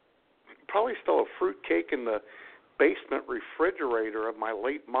 Probably still a fruitcake in the basement refrigerator of my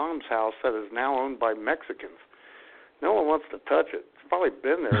late mom's house that is now owned by Mexicans. No one wants to touch it. It's probably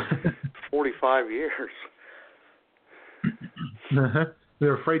been there 45 years.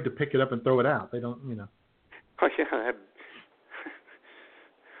 They're afraid to pick it up and throw it out. They don't, Oh, yeah.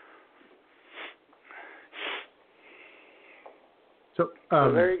 So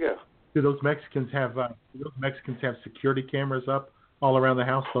there you go. Do those Mexicans have security cameras up all around the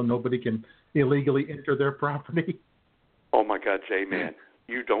house so nobody can illegally enter their property? Oh my God, J-Man,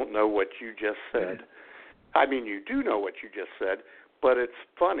 you don't know what you just said. I mean, you do know what you just said, but it's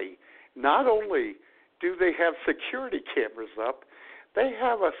funny. Not only do they have security cameras up, they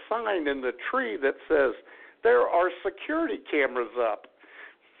have a sign in the tree that says, there are security cameras up.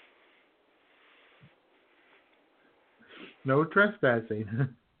 No trespassing.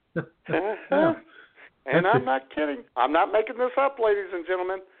 Uh-huh. And I'm not kidding. I'm not making this up, ladies and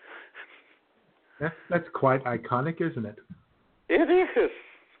gentlemen. That's quite iconic, isn't it? It is.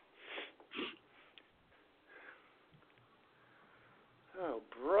 Oh,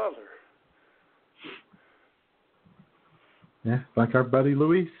 brother. Yeah, like our buddy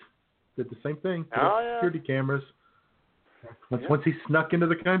Luis did the same thing. Yeah. Security cameras. Once he snuck into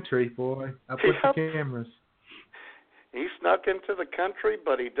the country, boy, up with the cameras. He snuck into the country,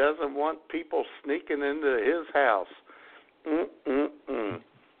 but he doesn't want people sneaking into his house.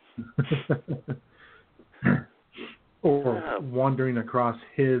 Or wandering across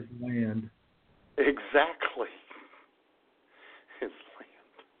his land. Exactly. His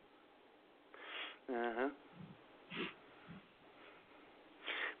land. Uh-huh.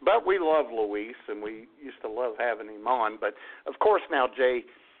 But we love Luis, and we used to love having him on. But, of course, now, Jay,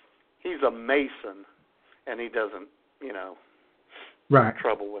 he's a Mason, and he doesn't,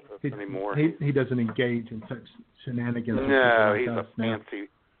 trouble with us anymore. He doesn't engage in such shenanigans. No, he's a fancy.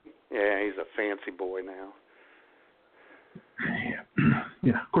 Yeah, he's a fancy boy now.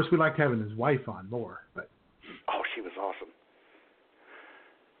 Yeah. Of course, we liked having his wife on more, but. Oh, she was awesome.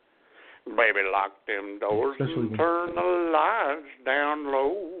 Baby, lock them doors and turn the lights down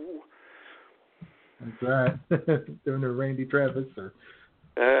low. That's right. Doing her Randy Travis or.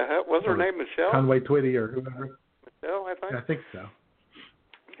 Was her name Michelle? Conway Twitty or whoever. Michelle, I think. I think so.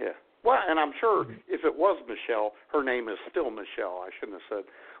 Yeah. Well, and I'm sure if it was Michelle, her name is still Michelle. I shouldn't have said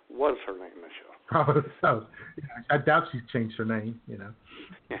was her name Michelle. Oh, so I doubt she changed her name, Yeah.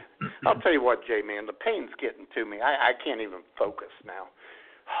 I'll tell you what, Jay, man, the pain's getting to me. I can't even focus now.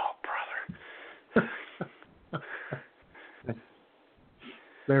 Oh, brother.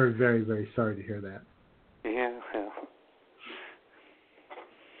 Very, very, very sorry to hear that. Yeah.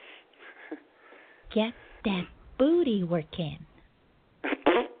 Get that booty working.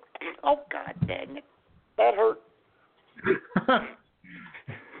 Oh, God dang it. That hurt.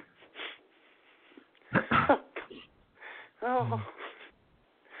 Oh.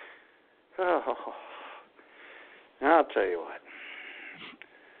 I'll tell you what.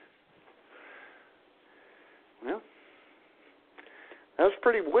 Well, that was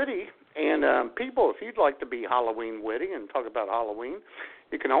pretty witty. And people, if you'd like to be Halloween witty and talk about Halloween,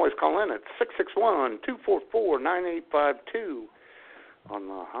 you can always call in at 661-244-9852 on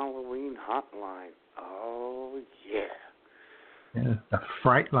the Halloween hotline. Oh, yeah. Yeah, the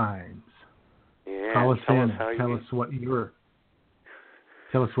fright lines. Yeah. Call us in. Tell us what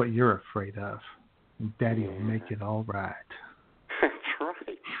you're afraid of, and Daddy will make it all right. That's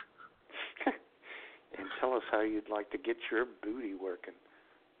right. And tell us how you'd like to get your booty working.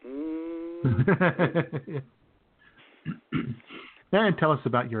 And tell us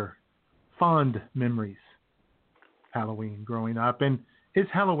about your fond memories, Halloween growing up, and is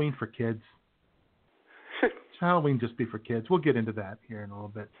Halloween for kids? Should Halloween just be for kids? We'll get into that here in a little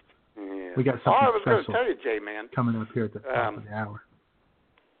bit. Yeah. We got something I was going to special tell you, Jay, man, coming up here at the top of the hour.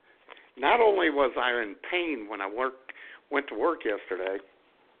 Not only was I in pain when I went to work yesterday,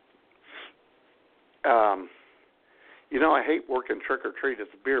 I hate working trick-or-treat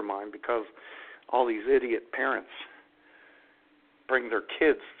at the beer mine because all these idiot parents bring their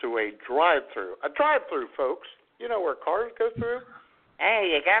kids to a drive-through. A drive-through, folks. You know where cars go through?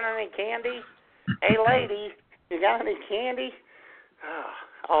 Hey, you got any candy? Hey, lady, you got any candy?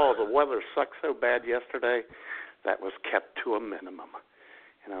 Oh, the weather sucked so bad yesterday. That was kept to a minimum.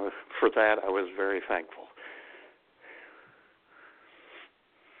 For that, I was very thankful.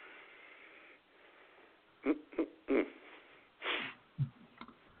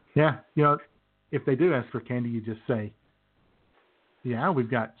 Yeah, if they do ask for candy, you just say, yeah, we've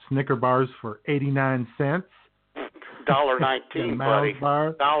got Snicker bars for 89 cents. $1.19, buddy.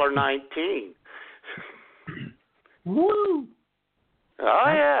 $1.19. Woo!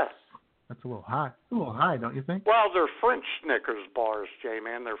 Yeah. That's a little high. A little high, don't you think? Well, they're French Snickers bars,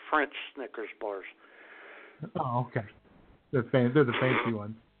 J-Man. They're French Snickers bars. Oh, okay. They're the fancy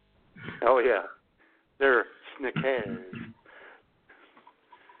ones. Oh, yeah. They're Snickers.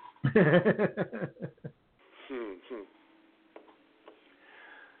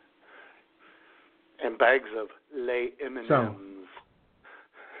 And bags of Les M&Ms.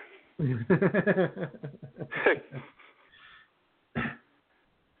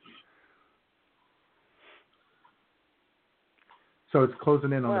 So it's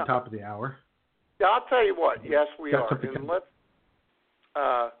closing in on the top of the hour. Yeah, I'll tell you what. Yes, we are. And let's.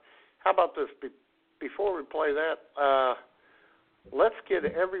 How about this? Before we play that, let's get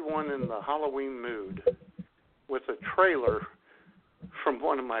everyone in the Halloween mood with a trailer from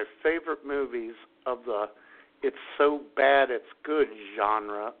one of my favorite movies of the "It's so bad it's good"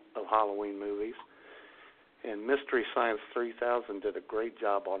 genre of Halloween movies. And Mystery Science 3000 did a great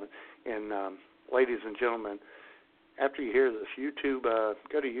job on it. And ladies and gentlemen, after you hear this, go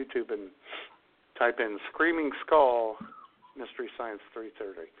to YouTube and type in "Screaming Skull, Mystery Science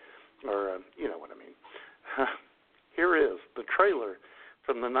 330," or you know what I mean. Here is the trailer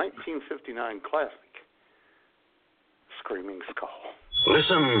from the 1959 classic, Screaming Skull.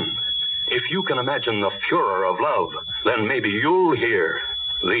 Listen, if you can imagine the furor of love, then maybe you'll hear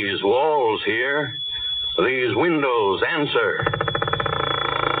these walls here, these windows answer.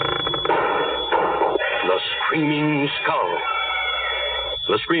 The Screaming Skull.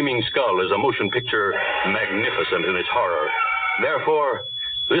 The Screaming Skull is a motion picture magnificent in its horror. Therefore,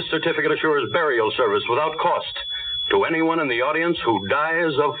 this certificate assures burial service without cost to anyone in the audience who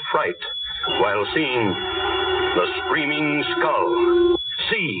dies of fright while seeing The Screaming Skull.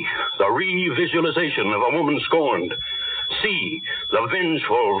 See the revisualization of a woman scorned. See the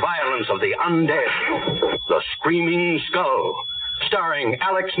vengeful violence of the undead. The Screaming Skull, starring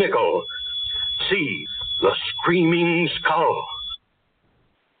Alex Nichol. See The Screaming Skull.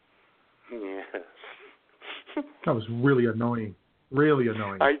 Yes. That was really annoying. Really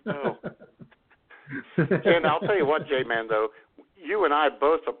annoying. I know. And I'll tell you what, J-Man, though, you and I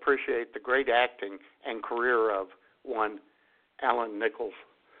both appreciate the great acting and career of one Alan Nichols.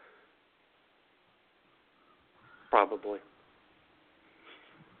 Probably.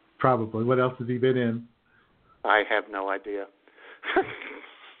 Probably. What else has he been in? I have no idea.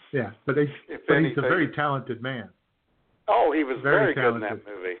 Yeah, but he's a very talented man. Oh, he was very good talented. in that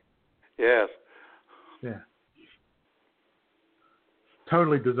movie. Yes. Yeah.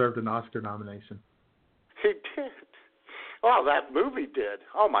 Totally deserved an Oscar nomination. He did. Oh, that movie did.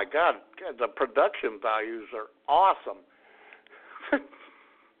 Oh, my God. The production values are awesome.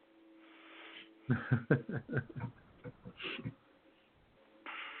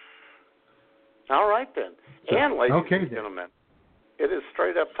 All right, then. And, ladies and gentlemen, it is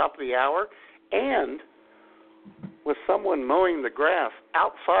straight up top of the hour, and with someone mowing the grass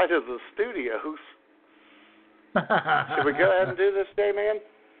outside of the studio. Should we go ahead and do this, J-Man?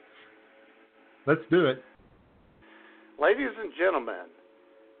 Let's do it. Ladies and gentlemen,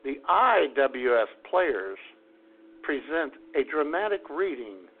 the IWS Players present a dramatic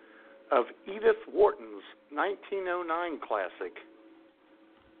reading of Edith Wharton's 1909 classic,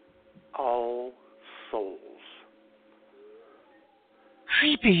 All Souls.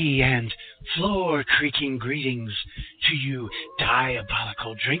 Creepy and floor-creaking greetings to you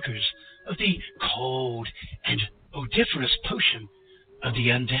diabolical drinkers of the cold and odoriferous potion of the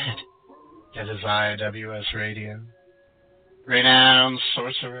undead. That is IWS Radio. Renowned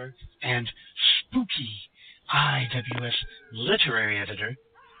sorcerer and spooky IWS literary editor,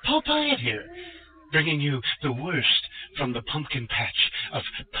 Paul Pyatt here, bringing you the worst from the pumpkin patch of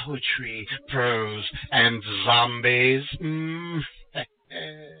poetry, prose, and zombies.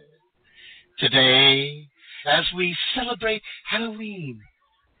 Today, as we celebrate Halloween,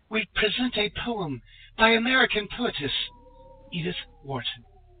 we present a poem by American poetess Edith Wharton.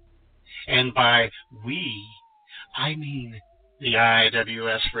 And by we, I mean the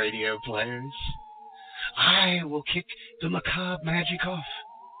IWS Radio Players. I will kick the macabre magic off,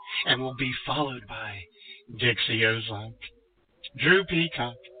 and will be followed by Dixie Ozark, Drew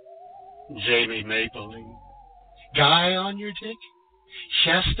Peacock, Jamie Mapleleaf, Guy on Your Dick,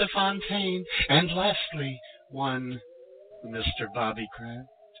 Shasta Fontaine, and lastly, one Mr. Bobby Crept.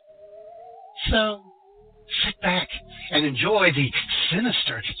 So, sit back and enjoy the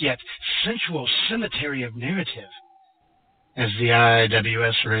sinister yet sensual cemetery of narrative as the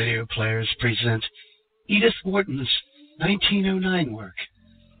IWS Radio Players present Edith Wharton's 1909 work,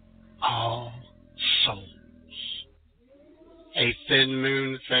 All Souls. A thin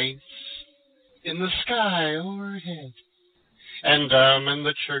moon faints in the sky overhead, and dumb in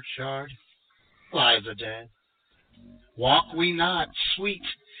the churchyard lie the dead. Walk we not, sweet,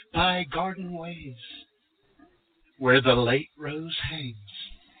 by garden ways, where the late rose hangs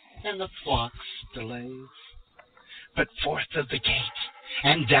and the phlox delays, but forth of the gate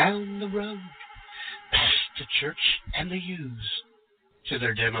and down the road, past the church and the yews to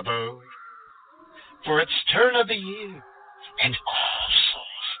their dim abode. For it's turn of the year and All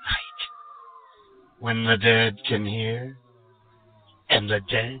Souls Night, when the dead can hear and the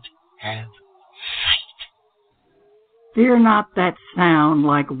dead have sight. Fear not that sound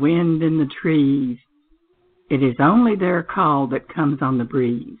like wind in the trees. It is only their call that comes on the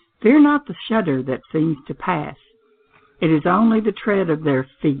breeze. Fear not the shudder that seems to pass. It is only the tread of their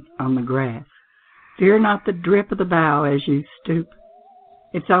feet on the grass. Fear not the drip of the bough as you stoop.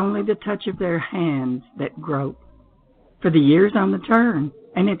 It's only the touch of their hands that grope. For the year's on the turn,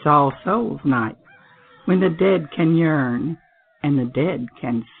 and it's All Souls Night, when the dead can yearn and the dead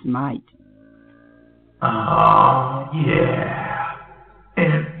can smite. Oh, yeah.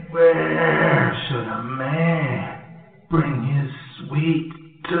 And where should a man bring his sweet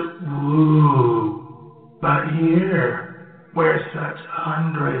to woo but here, where such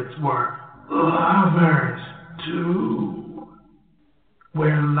hundreds were lovers too,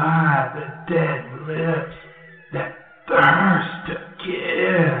 where lie the dead lips that thirst to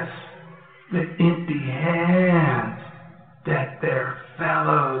kiss, the empty hands that their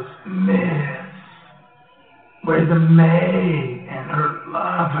fellows miss, where the maid and her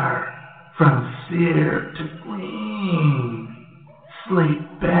lover from sere to green sleep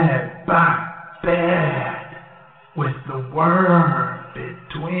bed by bed with the worm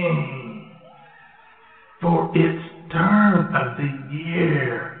between. For it's turn of the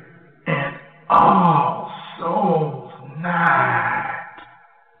year and All Souls Night,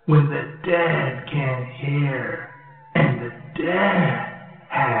 when the dead can hear and the dead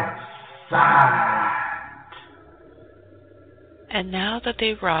have sight. And now that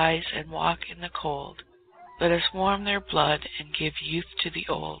they rise and walk in the cold, let us warm their blood and give youth to the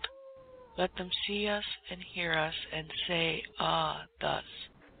old. Let them see us and hear us and say, ah, thus.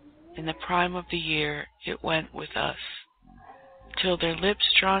 In the prime of the year it went with us, till their lips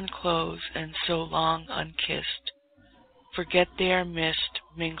drawn close and so long unkissed, Forget their mist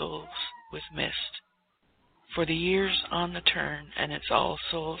mingles with mist. For the year's on the turn, and it's All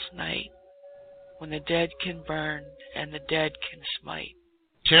Souls' night, when the dead can burn and the dead can smite.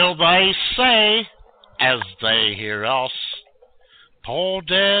 Till they say, as they hear us, poor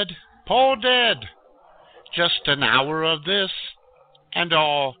dead, just an hour of this, and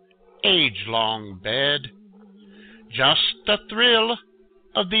our age-long bed. Just the thrill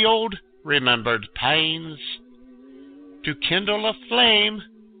of the old remembered pains, to kindle a flame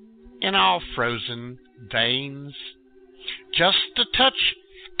in our frozen veins. Just a touch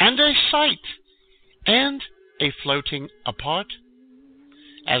and a sight, and a floating apart,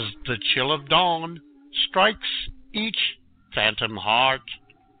 as the chill of dawn strikes each phantom heart.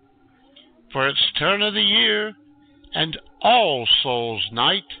 For it's turn of the year and All Souls'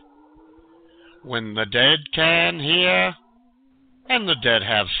 night, when the dead can hear and the dead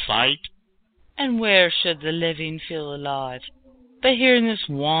have sight. And where should the living feel alive but here in this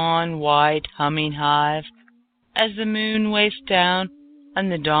wan, white, humming hive, as the moon wastes down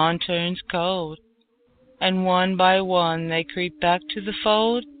and the dawn turns cold, and one by one they creep back to the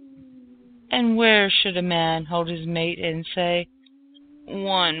fold? And where should a man hold his mate and say,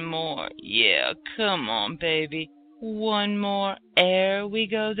 one more, yeah, come on, baby, one more ere we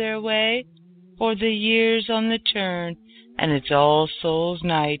go their way? For the year's on the turn, and it's All Souls'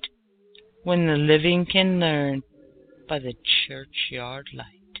 night, when the living can learn by the churchyard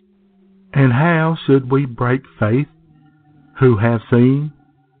light. And how should we break faith who have seen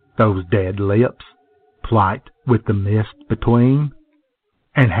those dead lips plight with the mist between?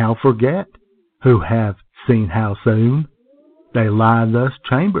 And how forget who have seen how soon they lie thus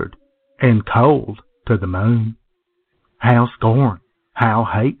chambered and cold to the moon? How scorn, how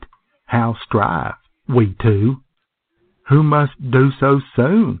hate, how strive we two, who must do so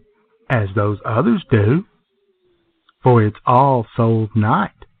soon as those others do? For it's All Souls'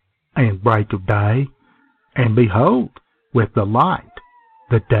 night and break of day, and behold, with the light,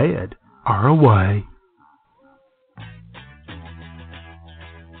 the dead are away.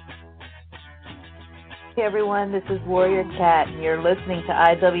 Hey everyone, this is Warrior Cat, and you're listening to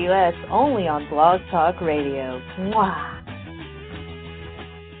IWS only on Blog Talk Radio. Mwah!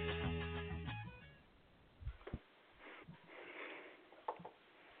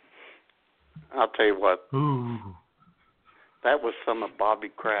 I'll tell you what. Ooh. That was some of Bobby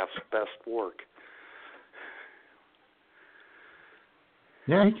Kraft's best work.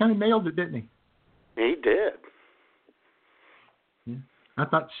 Yeah, he kind of nailed it, didn't he? He did. Yeah. I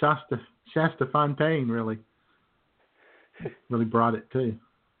thought Shasta Fontaine really brought it too.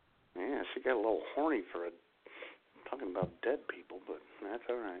 Yeah, she got a little horny for it, talking about dead people, but that's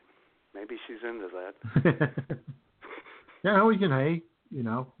all right. Maybe she's into that. Yeah, hey,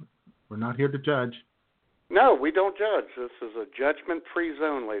 we're not here to judge. No, we don't judge. This is a judgment-free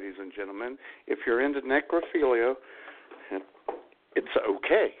zone, ladies and gentlemen. If you're into necrophilia, it's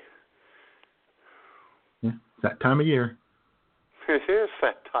okay. Yeah, it's that time of year. It is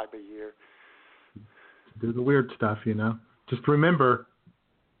that time of year. Do the weird stuff, Just remember,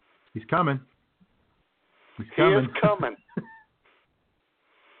 he's coming. He's coming. He is coming.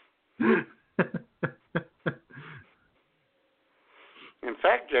 In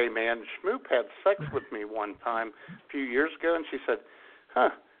fact, J-Man, Schmoop had sex with me one time a few years ago, and she said,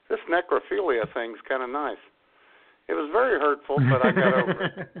 this necrophilia thing's kind of nice. It was very hurtful, but I got over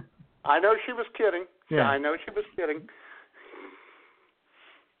it. I know she was kidding. Yeah. I know she was kidding.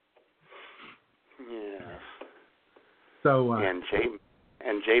 Yes. So, and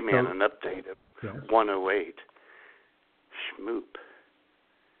J-Man, an update of 108. Schmoop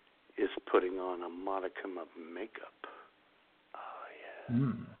is putting on a modicum of makeup. Oh, yeah.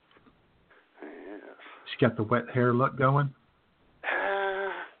 Mm. Yes. She got the wet hair look going?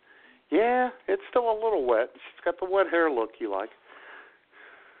 Yeah, it's still a little wet. She's got the wet hair look you like.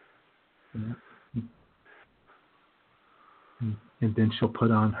 Yeah. And then she'll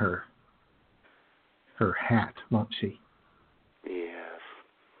put on her hat, won't she? Yes.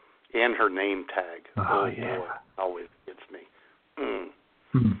 And her name tag. Oh yeah. Boy, always gets me.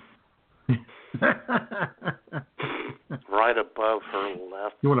 Right above her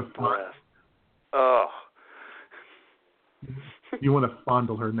left breast. Oh. You want to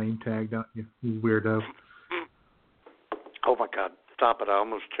fondle her name tag, don't you? You weirdo. Oh my God. Stop it. I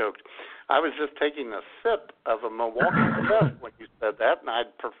almost choked. I was just taking a sip of a Milwaukee Express when you said that, and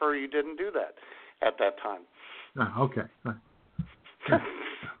I'd prefer you didn't do that at that time. Oh, okay.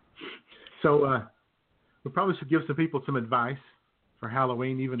 So we probably should give some people some advice for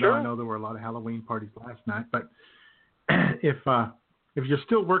Halloween, even though I know there were a lot of Halloween parties last night. But if you're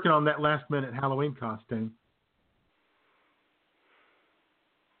still working on that last-minute Halloween costume,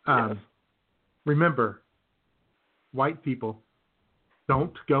 Remember, white people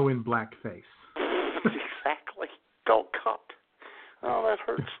don't go in blackface. Exactly. Don't cut. Oh, that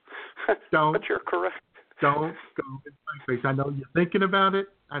hurts. Don't. But you're correct. Don't go in blackface. I know you're thinking about it.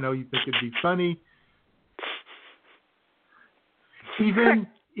 I know you think it'd be funny.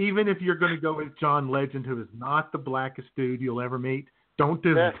 Even if you're going to go with John Legend, who is not the blackest dude you'll ever meet, don't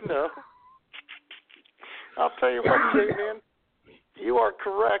do it. No. I'll tell you what, J-Man, you are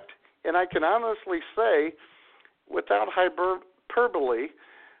correct, and I can honestly say, without hyperbole,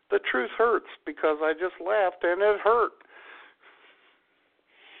 the truth hurts because I just laughed and it hurt.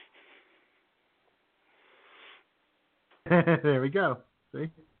 There we go.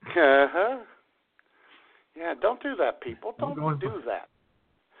 See? Uh-huh. Yeah, don't do that, people. Don't do that.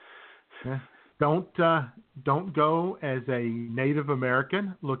 Yeah. Don't go as a Native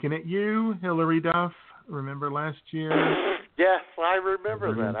American. Looking at you, Hillary Duff. Remember last year? Yes, I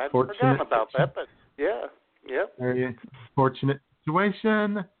remember that. I'd forgotten about that, but yeah, yep. Very fortunate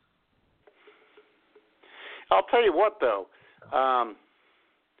situation. I'll tell you what, though.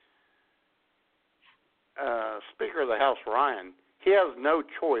 Speaker of the House, Ryan, he has no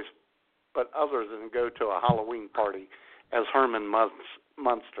choice but other than go to a Halloween party as Herman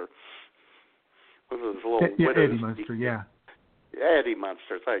Munster. With his little Eddie Munster, yeah. Eddie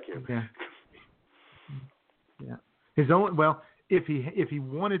Munster, thank you. Yeah. Yeah. His own. Well, if he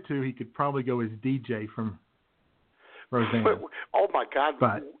wanted to, he could probably go as DJ from Roseanne. Oh my God!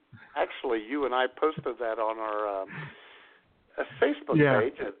 But actually, you and I posted that on our Facebook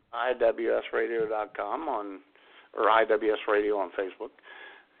page at IWSradio.com or IWS Radio on Facebook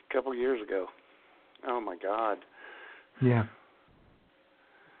a couple of years ago. Oh my God! Yeah.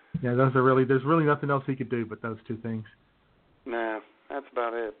 Yeah, those are really. There's really nothing else he could do but those two things. Nah, that's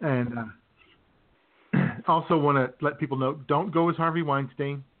about it. And also want to let people know: don't go as Harvey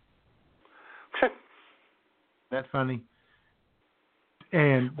Weinstein. That's funny.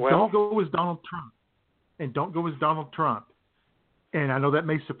 And don't go as Donald Trump. And don't go as Donald Trump. And I know that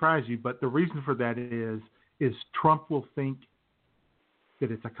may surprise you, but the reason for that is Trump will think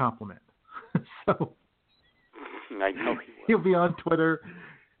that it's a compliment. So I know he'll be on Twitter.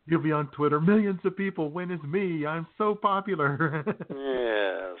 Millions of people. When is me? I'm so popular.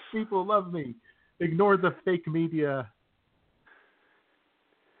 Yes. People love me. Ignore the fake media.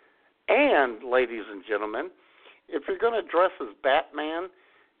 And, ladies and gentlemen, if you're going to dress as Batman,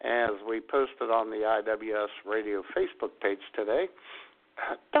 as we posted on the IWS Radio Facebook page today,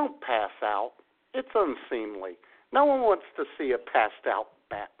 don't pass out. It's unseemly. No one wants to see a passed out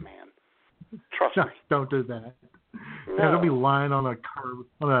Batman. Trust me. Don't do that. No. Yeah, they'll be lying on a curb,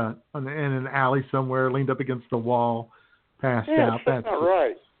 in an alley somewhere, leaned up against the wall, passed out. That's not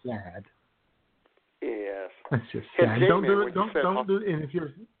right. Sad. Yes. That's just sad. Don't do it. Don't do it. And if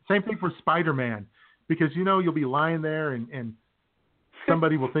you're same thing for Spider-Man, because you'll be lying there and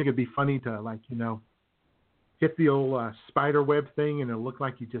somebody will think it'd be funny to hit the old spider web thing and it'll look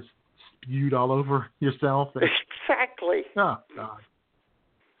like you just spewed all over yourself. Exactly. Oh God.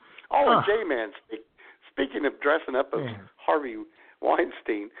 And J-Man, speaking of dressing up as Harvey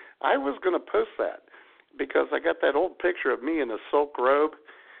Weinstein, I was going to post that because I got that old picture of me in a silk robe,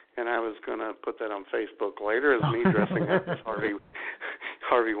 and I was going to put that on Facebook later as me dressing up as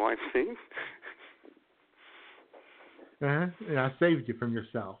Harvey Weinstein. Yeah, I saved you from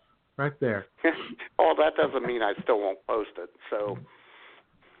yourself right there. Oh, that doesn't mean I still won't post it. So.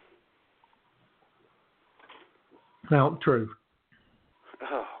 Well, true.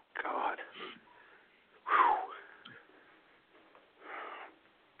 Oh, God.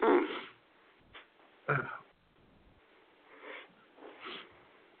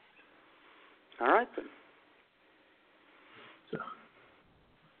 All right, then.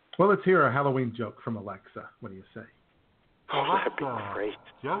 Well, let's hear a Halloween joke from Alexa. What do you say? Oh, that'd be great.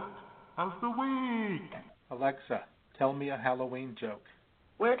 Joke of the week. Alexa, tell me a Halloween joke.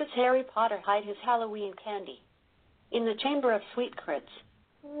 Where does Harry Potter hide his Halloween candy? In the Chamber of Sweet Crits.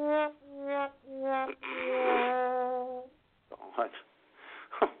 What?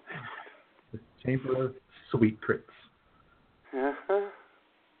 The Chamber of Sweet Crits. Uh-huh.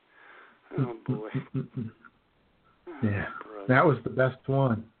 Oh, boy. Yeah, that was the best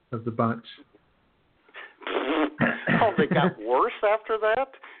one of the bunch. Oh, they got worse after that?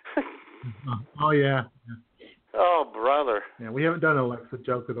 Oh, yeah. Oh, brother. Yeah, we haven't done an Alexa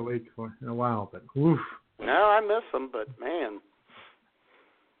joke of the week in a while, but oof. No, I miss them, but man,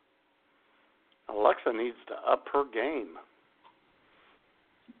 Alexa needs to up her game.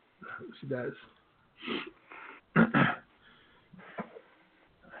 She does.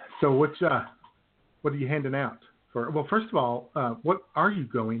 So what are you handing out Well, first of all, what are you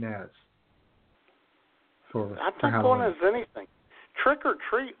going as for I'm not going as anything. Trick or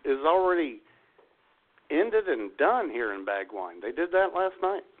treat is already ended and done here in Bagwine. They did that last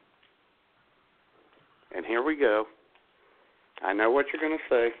night. And here we go. I know what you're going to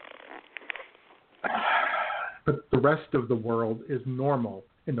say. But the rest of the world is normal,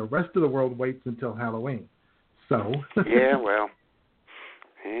 and the rest of the world waits until Halloween. So. Yeah, well.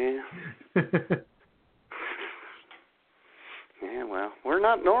 Yeah. Yeah, well, we're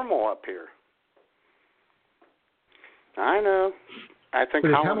not normal up here. I know. I think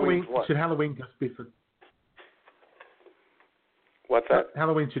should Halloween just be for... What's that?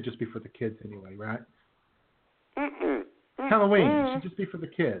 Halloween should just be for the kids anyway, right? Mm-mm. Halloween should just be for the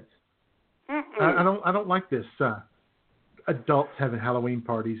kids. I don't like this adults having Halloween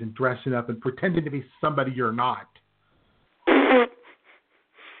parties and dressing up and pretending to be somebody you're not.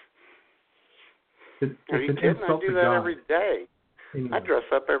 It's Are you an kidding? insult I do to that God. every day. Anyway. I dress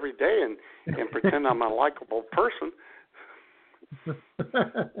up every day and pretend I'm a likable person.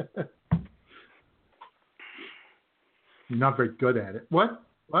 You're not very good at it. What?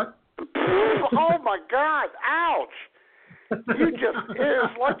 Oh my God! Ouch!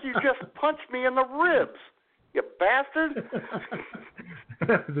 It's like you just punched me in the ribs, you bastard!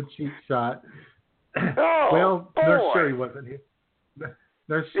 That was a cheap shot. Oh, well, boy. Nurse Sherry wasn't here.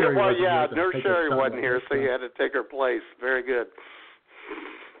 Nurse Sherry wasn't here. Nurse Sherry wasn't here, so you had to take her place. Very good.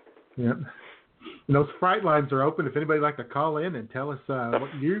 Yep. And those fright lines are open. If anybody'd like to call in and tell us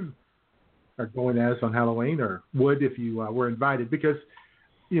what you are going as on Halloween, or would if you were invited, because,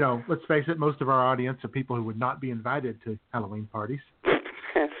 let's face it, most of our audience are people who would not be invited to Halloween parties.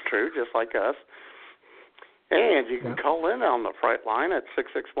 That's true, just like us. And you can call in on the fright line at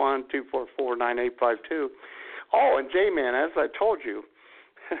 661-244-9852. Oh, and J-Man, as I told you,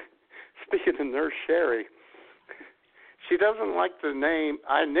 speaking of Nurse Sherry, she doesn't like the name.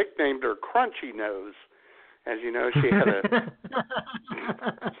 I nicknamed her Crunchy Nose. As you know, she had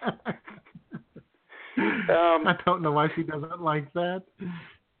I don't know why she doesn't like that.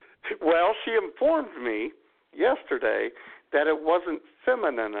 Well, she informed me yesterday that it wasn't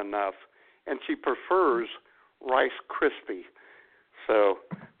feminine enough, and she prefers Rice Krispie. So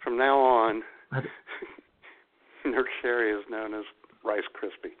from now on, Nurse Sherry is known as Rice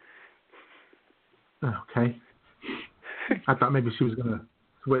Krispie. Okay. I thought maybe she was going to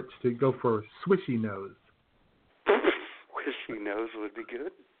switch to go for Swishy Nose. Swishy Nose would be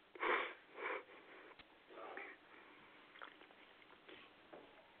good.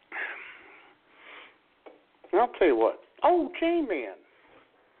 I'll tell you what. Oh, J-Man.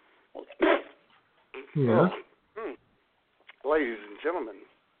 Yeah. Ladies and gentlemen,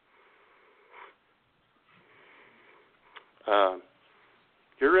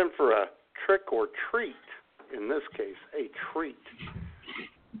 you're in for a trick or treat. In this case, a treat.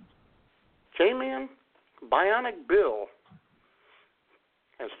 J-Man, Bionic Bill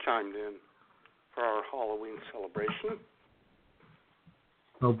has chimed in for our Halloween celebration.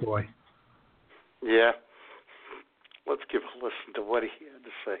 Oh, boy. Yeah. Let's give a listen to what he had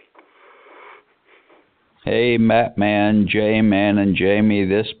to say. Hey, Mattman, J-Man, and Jamie,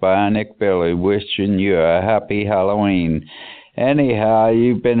 this Bionic Billy wishing you a happy Halloween. Anyhow,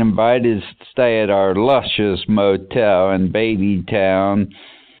 you've been invited to stay at our luscious motel in Beattytown,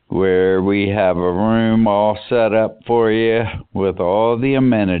 where we have a room all set up for you with all the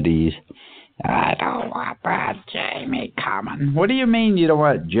amenities. I don't want that Jamie coming. What do you mean you don't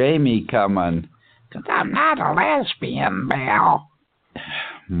want Jamie coming? 'Cause I'm not a lesbian, Bill.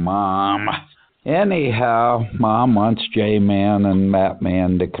 Mom. Anyhow, Mom wants J-Man and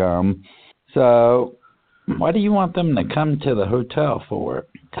Mattman to come. So, why do you want them to come to the hotel for?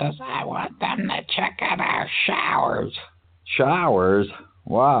 'Cause I want them to check out our showers. Showers?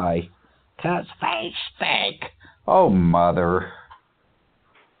 Why? 'Cause they stink. Oh, Mother.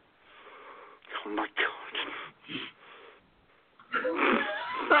 Oh, my God.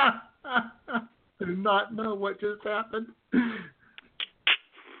 I do not know what just happened.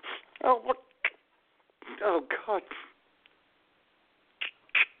 Oh, what? Oh, God.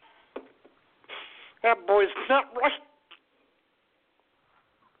 That boy's not right.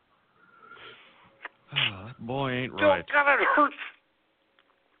 Oh, that boy ain't Oh, right. God, it hurts.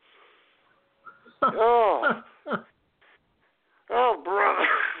 Oh. Oh, brother.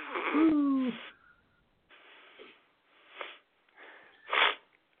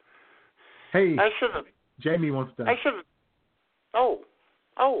 Hey, I should have. Jamie wants to. I should have. Oh,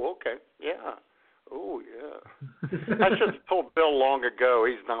 okay. Yeah. Oh, yeah. I should have told Bill long ago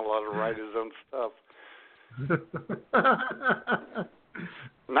he's not allowed to write his own stuff.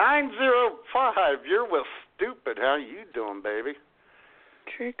 905, you're with Stupid. How you doing, baby?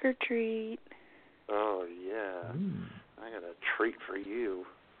 Trick or treat. Oh, yeah. I got a treat for you.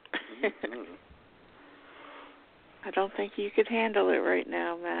 I don't think you could handle it right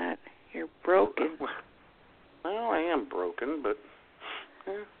now, Matt. You're broken. Well, I am broken, but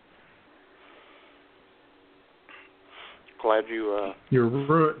glad you... You're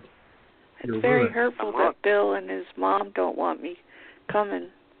ruined. It's very hurtful that Bill and his mom don't want me coming.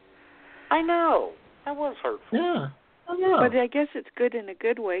 I know. That was hurtful. Yeah, I know. But I guess it's good in a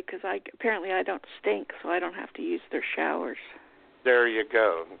good way because apparently I don't stink, so I don't have to use their showers. There you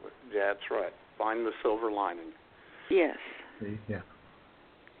go. Yeah, that's right. Find the silver lining. Yes. Yeah.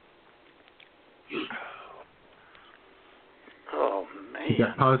 Oh, man. You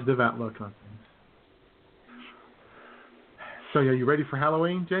got positive outlook on things. So, are you ready for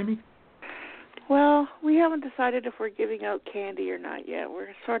Halloween, Jamie? Well, we haven't decided if we're giving out candy or not yet.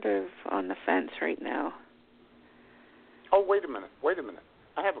 We're sort of on the fence right now. Oh, wait a minute.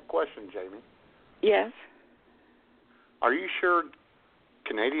 I have a question, Jamie. Yes? Are you sure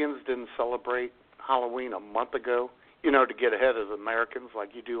Canadians didn't celebrate Halloween a month ago? You know, to get ahead of the Americans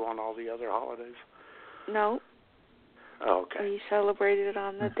like you do on all the other holidays? No. Oh, okay. We celebrated it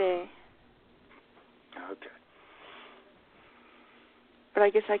on the day. Okay. But I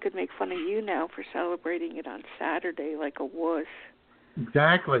guess I could make fun of you now for celebrating it on Saturday like a wuss.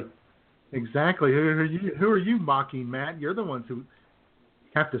 Exactly. Who are you mocking, Matt? You're the ones who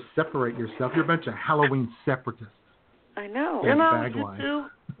have to separate yourself. You're a bunch of Halloween separatists. I know. You know,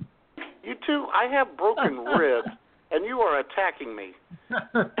 you two, I have broken ribs, and you are attacking me.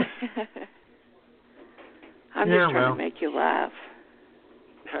 I'm just trying to make you laugh.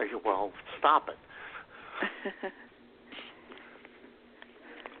 Well, stop it.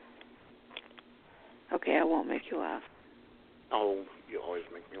 Okay, I won't make you laugh. Oh, you always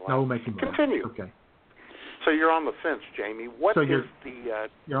make me laugh. No, make him laugh. Continue. Okay. So you're on the fence, Jamie. What is the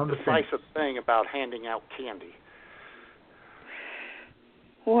decisive thing about handing out candy?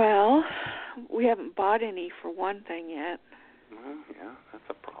 Well, we haven't bought any for one thing yet. Well, yeah, that's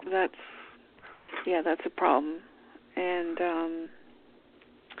a problem. That's a problem. And,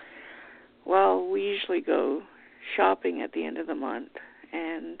 well, we usually go shopping at the end of the month,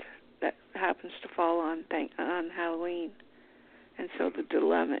 and that happens to fall on Halloween. And so the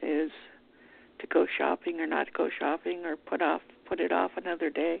dilemma is to go shopping or not go shopping or put it off another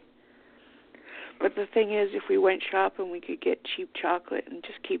day. But the thing is, if we went shopping, we could get cheap chocolate and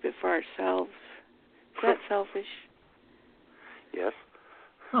just keep it for ourselves. Is that selfish? Yes.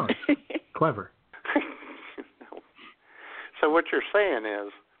 Oh, clever. No. So what you're saying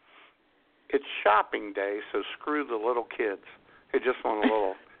is, it's shopping day, so screw the little kids. They just want a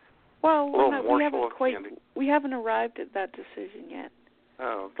little, candy. We haven't arrived at that decision yet.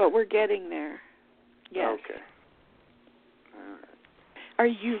 Oh. Okay. But we're getting there. Yes. Okay. All right. Are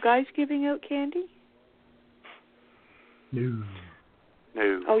you guys giving out candy? No.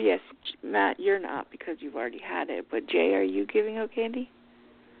 Oh, yes. Matt, you're not because you've already had it. But, Jay, are you giving out candy?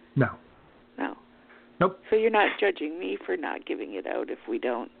 No. No. Nope. So you're not judging me for not giving it out if we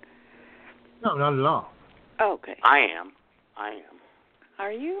don't? No, not at all. Oh, okay. I am.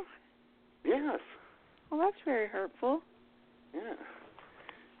 Are you? Yes. Well, that's very hurtful. Yeah.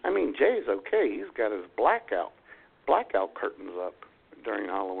 I mean, Jay's okay. He's got his blackout curtains up during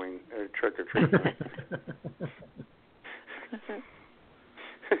Halloween trick-or-treating.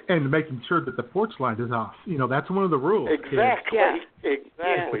 And making sure that the porch light is off. You know, that's one of the rules. Exactly. Yeah.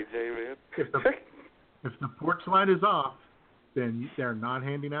 Exactly, David. If the porch light is off, then they're not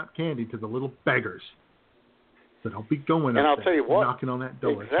handing out candy to the little beggars. So don't be going and up I'll there tell you what, knocking on that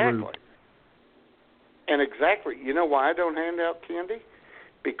door. Exactly. And exactly. You know why I don't hand out candy?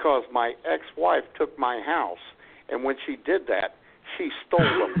 Because my ex-wife took my house, and when she did that, she stole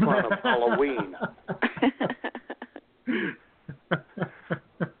the fun of Halloween.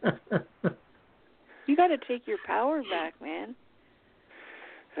 You got to take your power back, man.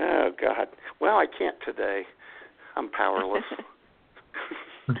 Oh, God. Well, I can't today. I'm powerless.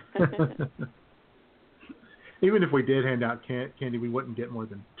 Even if we did hand out candy, we wouldn't get more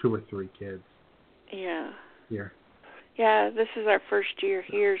than 2 or 3 kids. Yeah. Here. Yeah, this is our first year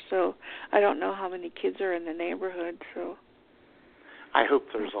here, so I don't know how many kids are in the neighborhood, so. I hope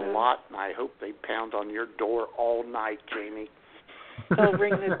there's a lot, and I hope they pound on your door all night, Jamie. They'll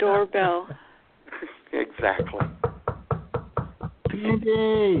ring the doorbell. Exactly.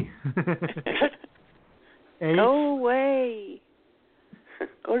 Candy! Go away.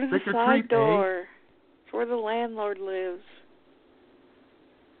 Go to the side door. It's where the landlord lives.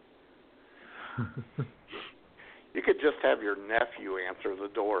 You could just have your nephew answer the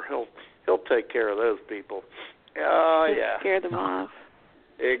door. He'll take care of those people. Oh, yeah. Scare them off.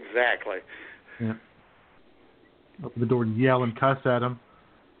 Exactly. Yeah. Open the door and yell and cuss at them.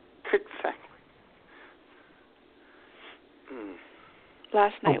 Exactly.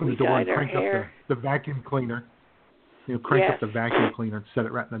 Last night Open we the door dyed and our crank hair. up the vacuum cleaner. Crank up the vacuum cleaner and set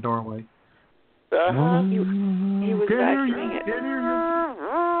it right in the doorway. He was vacuuming it.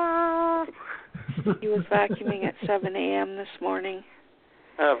 He was vacuuming at 7 a.m. this morning.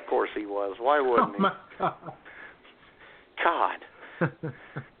 Of course he was. Why wouldn't he? My God.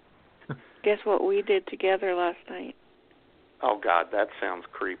 Guess what we did together last night? Oh, God, that sounds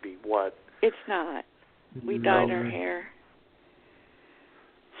creepy. What? It's not. We dyed our hair.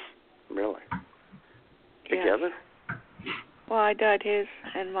 Really? Together? Yes. Well, I dyed his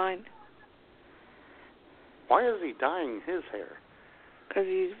and mine. Why is he dyeing his hair? Because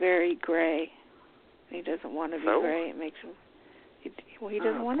he's very gray. He doesn't want to be gray. It makes him... He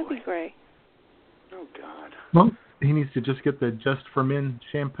doesn't want to be gray. Oh, God. Well, he needs to just get the Just for Men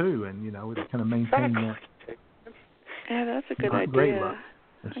shampoo and, to kind of maintain that. Yeah, that's a good idea. Gray look.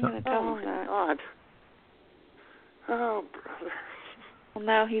 I'm going to tell him that. God. Oh, brother. Well,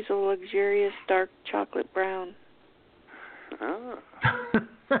 now he's a luxurious dark chocolate brown. Oh.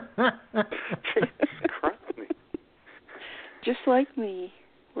 Jesus Christ. Just like me.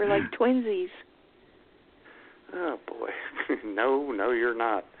 We're like twinsies. Oh, boy. No, you're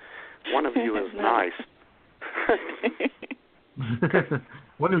not. One of you is nice.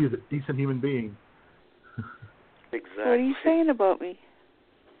 One of you is a decent human being. Exactly. What are you saying about me?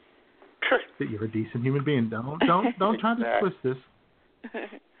 That you're a decent human being. Don't try to twist this. I'm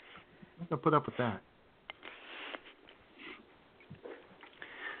not gonna put up with that.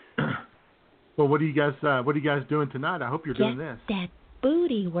 Well, what are you guys doing tonight? I hope you're doing this. That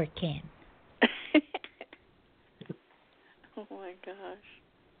booty working. Oh my gosh.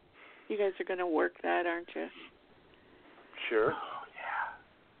 You guys are gonna work that, aren't you? Sure.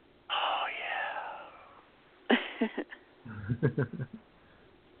 Oh yeah.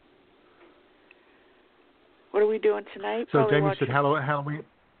 What are we doing tonight? So, Probably Jamie, watching...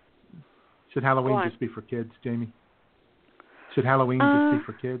 should Halloween just be for kids, Jamie? Should Halloween just be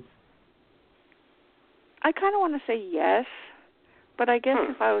for kids? I kind of want to say yes, but I guess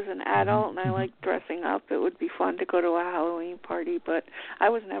if I was an adult and I liked dressing up, it would be fun to go to a Halloween party. But I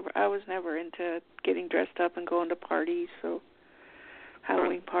was never into getting dressed up and going to parties. So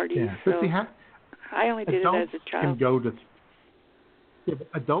Halloween parties. Yeah, so but see, I only did it as a child.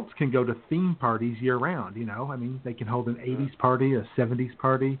 Adults can go to theme parties year round. I mean, they can hold an '80s party, a '70s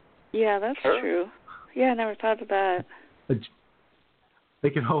party. Yeah, that's true. Yeah, I never thought of that. They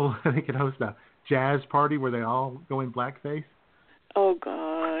can host a jazz party where they all go in blackface. Oh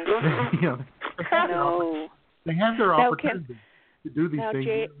God. No. They have their opportunity to do these things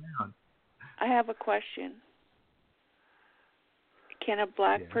Jay, year round. I have a question. Can a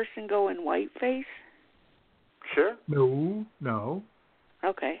black person go in whiteface? Sure. No.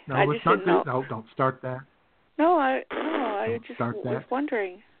 Okay. No, I let's just not didn't know. No, don't start that. No, I just start was that.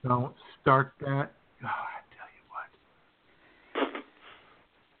 wondering. Don't start that. Oh, I tell you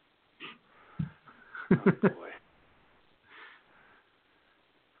what. Oh, boy.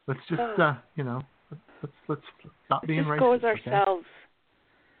 Let's just, let's stop being racist. Just go as ourselves.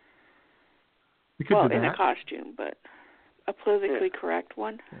 We could do that. In a costume, but a politically correct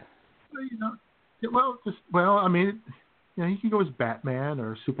one. Yeah. I mean, you can go as Batman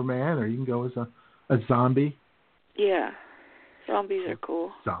or Superman, or you can go as a zombie. Yeah, zombies are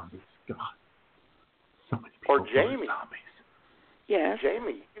cool. Zombies, God. So many people. Or Jamie. Zombies. Yes.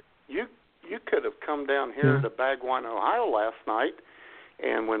 Jamie, you could have come down here to Bagwine, Ohio last night,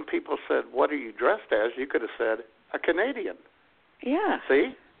 and when people said, "What are you dressed as?" you could have said, "A Canadian." Yeah.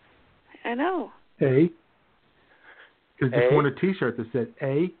 See? I know. A. Because just worn a T-shirt that said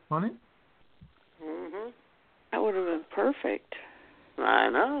A on it. That would have been perfect. I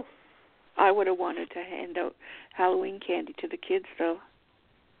know. I would have wanted to hand out Halloween candy to the kids, though.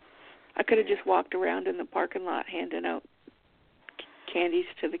 I could have just walked around in the parking lot handing out candies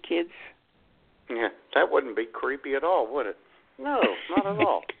to the kids. Yeah, that wouldn't be creepy at all, would it? No, not at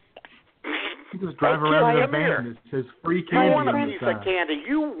all. You just drive around in a van that says free candy. You want a piece of candy.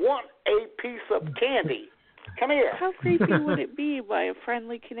 You want a piece of candy. Come here. How creepy would it be by a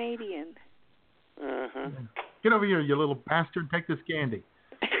friendly Canadian? Get over here, you little bastard, and take this candy.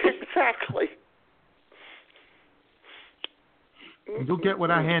 Exactly. And you'll get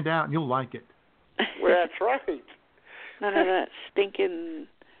what I hand out, and you'll like it. Well, that's right. None of that stinking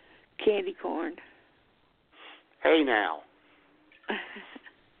candy corn. Hey, now.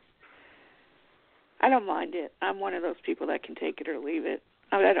 I don't mind it. I'm one of those people that can take it or leave it.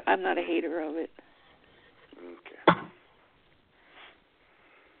 I'm not a hater of it. Okay.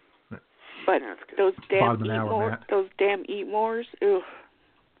 But those damn Eatmores, ugh,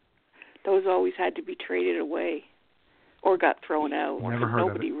 those always had to be traded away or got thrown out. Never heard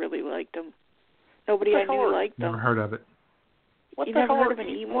nobody of it. really liked them. Nobody I knew liked them. Never heard of it. You never heard of an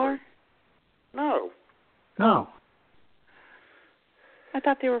Eatmore? No. No. I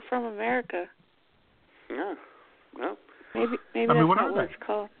thought they were from America. No. No. Maybe that's not what it's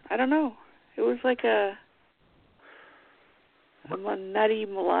called. I don't know. It was like a nutty,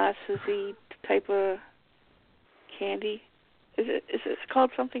 molassesy type of candy. Is it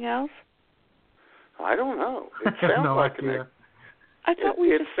called something else? I don't know. It sounds no like idea. I thought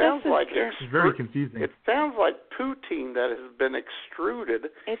we it sounds like it's very confusing. It sounds like poutine that has been extruded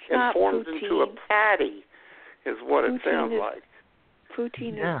and formed poutine. into a patty, is what it sounds like.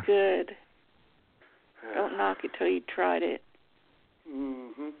 Poutine is good. Don't knock it till you tried it.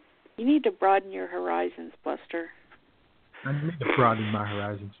 Mm-hmm. You need to broaden your horizons, Buster. I need to broaden my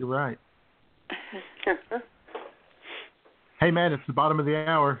horizons. You're right. Hey, man, it's the bottom of the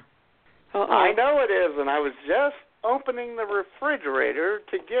hour. I know it is, and I was just opening the refrigerator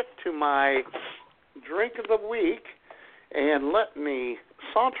to get to my drink of the week, and let me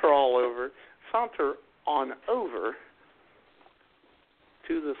saunter on over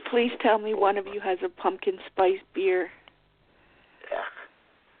to the... Please tell me one of you has a pumpkin spice beer.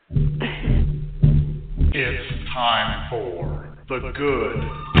 It's time for the good,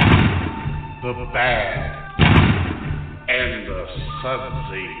 the bad, and the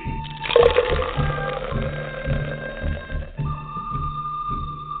sudsy.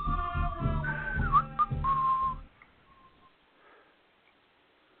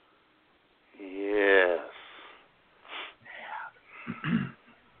 Yes.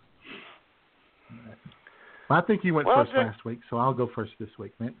 Well, I think you went first last week, so I'll go first this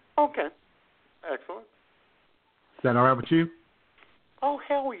week, man. Okay. Excellent. Is that all right with you? Oh,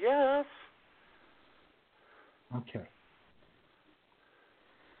 hell yes. Okay.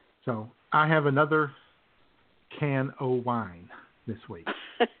 So I have another can of wine this week.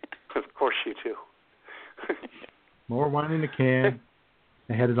 Of course you do. More wine in the can.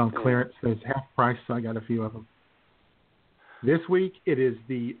 They had it on clearance. It was half price, so I got a few of them. This week it is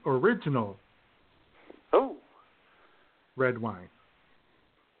the original red wine.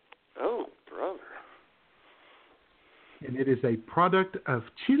 Oh, brother. And it is a product of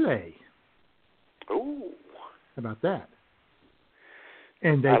Chile. Ooh. How about that?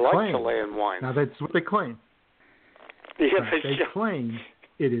 And they I like claim, Chilean wine. now that's what they claim. Yeah, they claim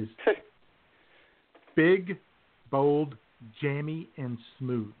it is big, bold, jammy, and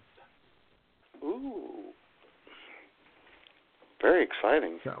smooth. Ooh. Very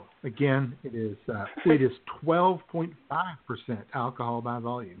exciting. So again, it is 12.5% alcohol by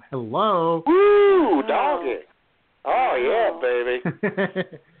volume. Hello. Woo, doggy. Oh yeah, baby.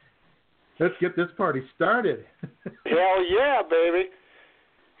 Let's get this party started. Hell yeah, baby.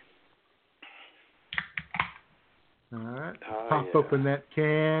 All right. Pop open that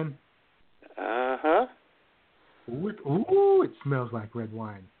can. Uh-huh. Ooh, it smells like red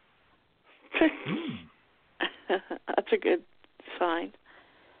wine. That's a good sign.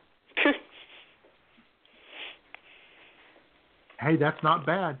 Hey, that's not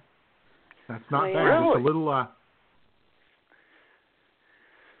bad. That's not bad. Really? It's a little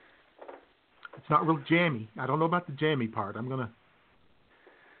it's not real jammy. I don't know about the jammy part. I'm gonna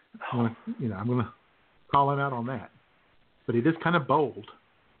call it out on that. But it is kind of bold.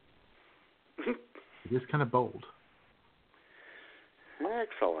 It is kind of bold.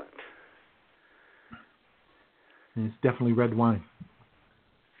 Excellent. And it's definitely red wine.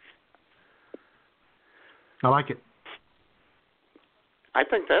 I like it. I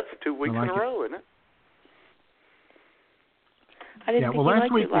think that's 2 weeks in a row, isn't it? I didn't think you last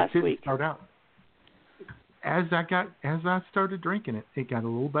liked week it last it didn't week. start out. As I started drinking it, it got a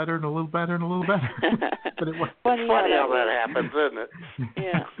little better and a little better and a little better. But it was funny how that happens, isn't it?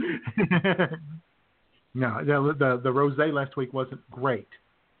 Yeah. No, the rosé last week wasn't great.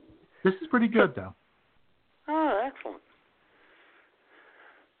 This is pretty good though. Oh, excellent.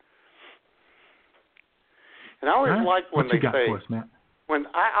 And I always like when what you they got say for us, Matt?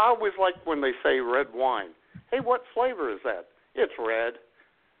 I always like when they say red wine. Hey, what flavor is that? It's red.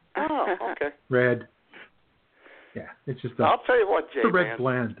 Oh, okay. Red. Yeah, it's just I'll tell you what, Jay, it's a red man.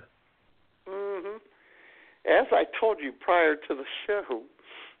 blend. Mm-hmm. As I told you prior to the show,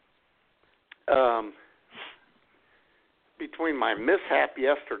 between my mishap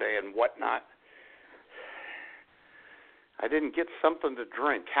yesterday and whatnot, I didn't get something to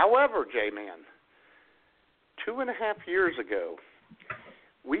drink. However, J-Man, 2.5 years ago,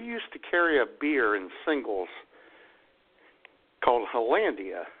 we used to carry a beer in singles called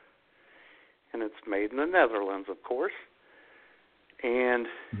Hollandia, and it's made in the Netherlands, of course. And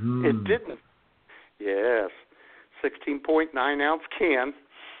it didn't. Yes, 16.9 ounce can,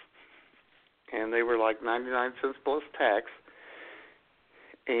 and they were like 99 cents plus tax.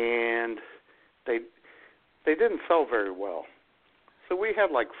 And they didn't sell very well, so we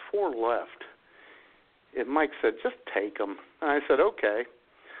had like 4 left. And Mike said, "Just take them." And I said, "Okay."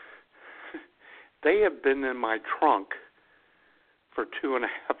 They have been in my trunk for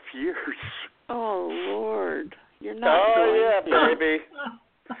 2.5 years. Oh, Lord. You're not Oh, yeah, baby.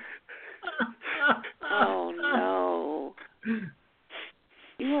 Oh, no.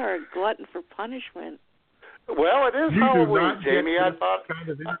 You are a glutton for punishment. Well, it is Halloween, Jamie. I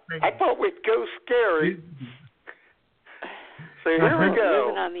thought we'd go scary. So here we go.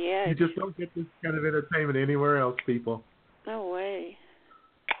 Living on the edge. You just don't get this kind of entertainment anywhere else, people. No way.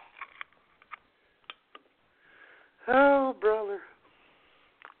 Oh, brother.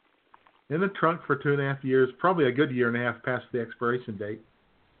 In the trunk for 2.5 years, probably a good 1.5 years past the expiration date.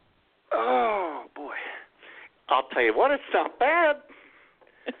 Oh, boy. I'll tell you what, it's not bad.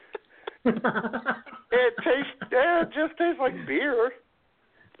 It just tastes like beer.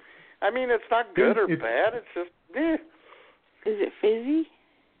 I mean, it's not good or bad. It's just, eh. Is it fizzy?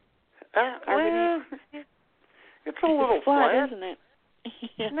 Well, it's a little flat, isn't it?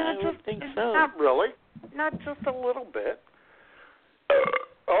 Yeah, no, I would think so. Not really. Not just a little bit.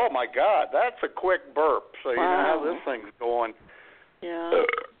 Oh, my God. That's a quick burp. So you know how this thing's going. Yeah.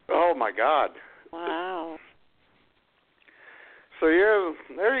 Oh, my God. Wow. So, yeah,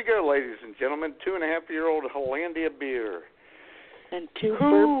 there you go, ladies and gentlemen. 2.5-year-old Hollandia beer. And 2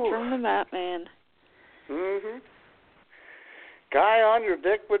 burps from the Map Man. Mm-hmm. Guy on your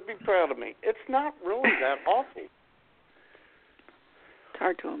dick would be proud of me. It's not really that awful. It's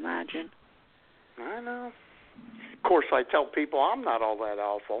hard to imagine. I know. Of course, I tell people I'm not all that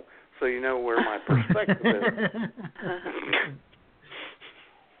awful, so you know where my perspective is.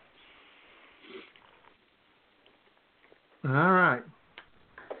 All right.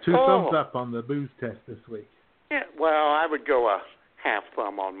 2 thumbs up on the booze test this week. Yeah, well, I would go a half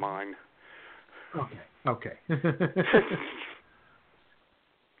thumb on mine. Okay.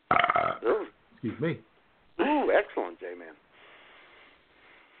 Excuse me. Ooh, excellent, J-Man.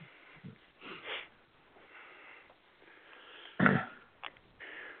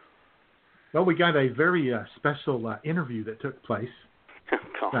 Well, we got a very special interview that took place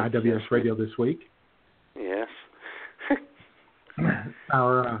on IWS Radio this week. Yes.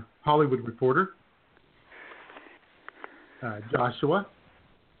 Our Hollywood reporter, Joshua,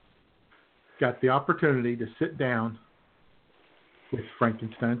 got the opportunity to sit down with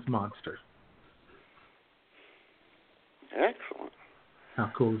Frankenstein's monster. Excellent.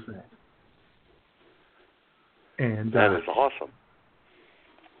 How cool is that? And that is awesome.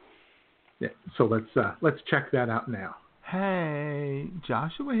 Yeah, so let's check that out now. Hey,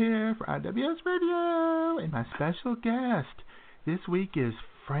 Joshua here for IWS Radio, and my special guest this week is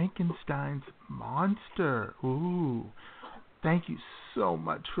Frankenstein's monster. Ooh, thank you so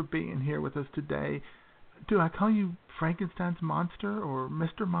much for being here with us today. Do I call you Frankenstein's monster, or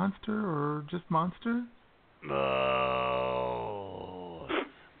Mr. Monster, or just Monster?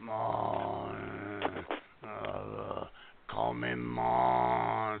 Call me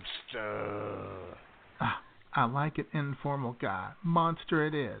Monster. I like an informal guy. Monster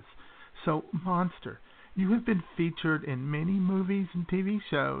it is. So, Monster, you have been featured in many movies and TV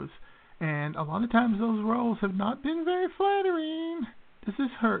shows, and a lot of times those roles have not been very flattering. Does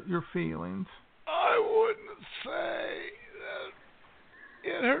this hurt your feelings? I wouldn't say that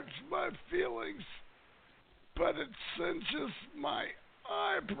it hurts my feelings, but it cinches my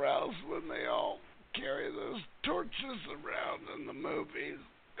eyebrows when they all carry those torches around in the movies.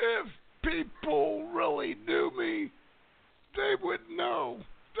 If people really knew me, they would know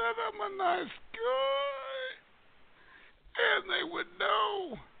that I'm a nice guy, and they would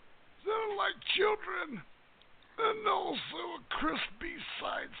know that I like children, and also a crispy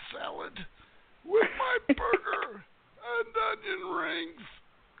side salad with my burger and onion rings.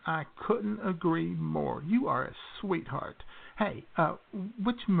 I couldn't agree more. You are a sweetheart. Hey,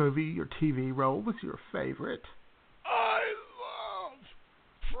 which movie or TV role was your favorite? I love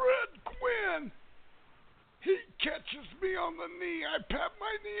Fred Gwynn. He catches me on the knee. I pat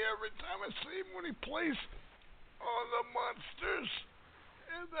my knee every time I see him when he plays on the Monsters.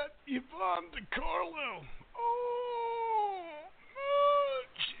 And that Yvonne DiCarlo. Oh,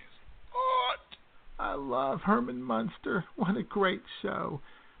 she's hot. I love Herman Munster. What a great show.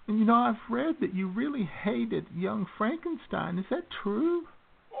 And I've read that you really hated Young Frankenstein. Is that true?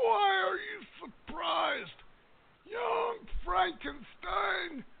 Why are you surprised? Young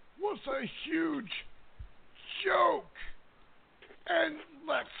Frankenstein was a huge joke. And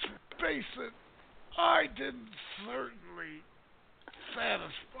let's face it, I didn't certainly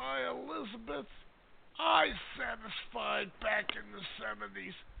satisfy Elizabeth. I satisfied back in the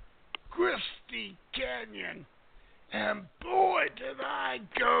 70s Christie Canyon. And boy, did I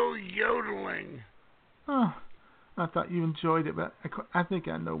go yodeling. Oh, I thought you enjoyed it, but I think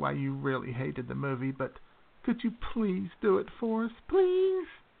I know why you really hated the movie, but could you please do it for us, please?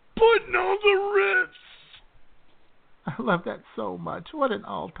 Putting on the Ritz. I love that so much. What an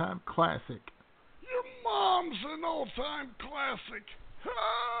all-time classic. Your mom's an all-time classic.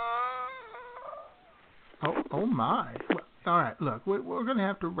 Oh my. Well, all right, look, we're going to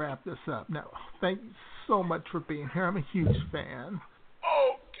have to wrap this up. Now, thank you so much for being here. I'm a huge fan.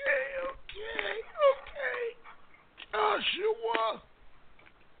 Okay. Joshua,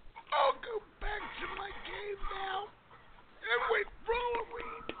 I'll go back to my game now and wait for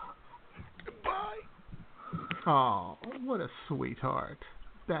Halloween. Goodbye. Oh, what a sweetheart.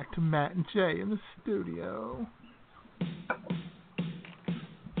 Back to Matt and Jay in the studio.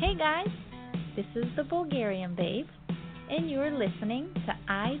 Hey guys, this is the Bulgarian Babe, and you're listening to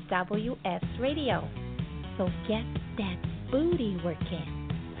IWS Radio. So get that booty working.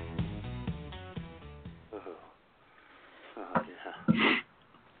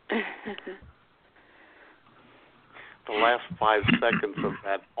 The last 5 seconds of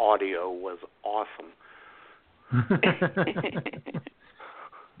that audio was awesome.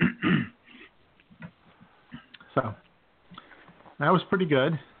 So, that was pretty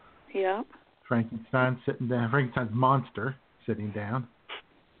good. Yeah. Frankenstein's monster sitting down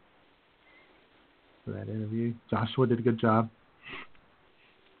for that interview. Joshua did a good job.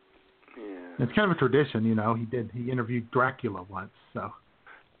 Yeah. It's kind of a tradition, He interviewed Dracula once, so.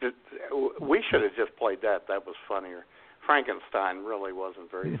 We should have just played that. That was funnier. Frankenstein really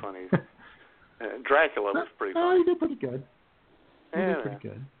wasn't very funny. Dracula was pretty funny. He did pretty good. He did pretty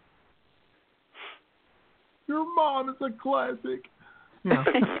good. Your mom is a classic. Yeah.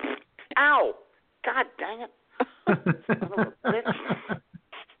 Ow! God dang it! Son of a bitch.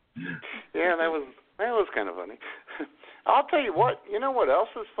 Yeah, that was kind of funny. I'll tell you what. You know what else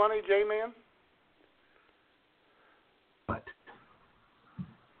is funny, J-Man? What?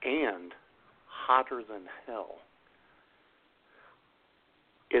 And hotter than hell.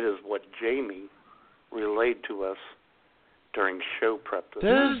 It is what Jamie relayed to us during show prep.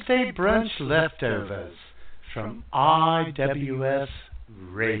 Thursday brunch leftovers from IWS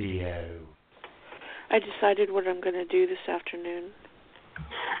Radio. I decided what I'm going to do this afternoon.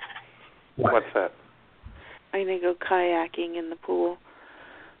 What's that? I'm going to go kayaking in the pool.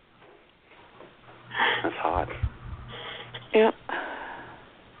 That's hot. Yep.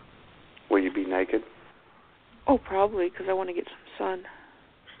 Will you be naked? Oh, probably, because I want to get some sun.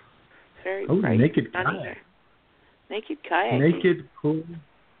 It's very bright. Naked kayak. Naked kayaking. Naked pool.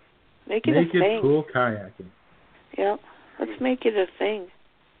 Naked a thing. Pool kayaking. Yep. Let's make it a thing.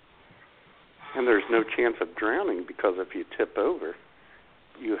 And there's no chance of drowning because if you tip over,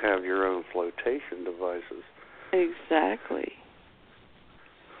 you have your own flotation devices. Exactly.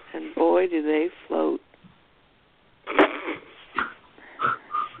 And boy, do they float.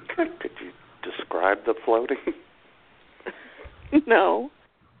 Could you describe the floating? No.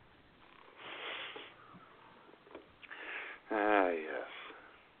 Yes.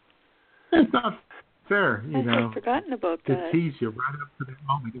 It's not fair, I've forgotten about to that. tease you right up to that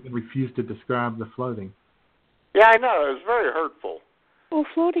moment and then refuse to describe the floating. Yeah, I know. It was very hurtful. Well,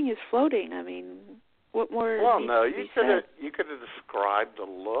 floating is floating. I mean, what more? Well, needs no, to you be could have said? you could have described the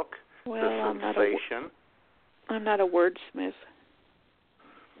look, Well, the sensation. I'm not a wordsmith.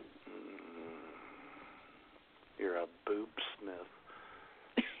 You're a boob smith.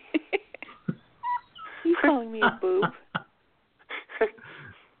 You calling me a boob?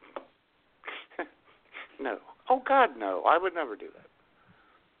 No. Oh, God, no. I would never do that.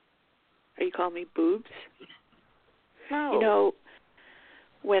 Are you calling me boobs? No. You know,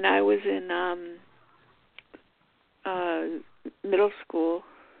 when I was in middle school,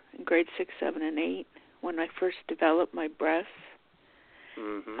 in grade 6, 7, and 8, when I first developed my breasts,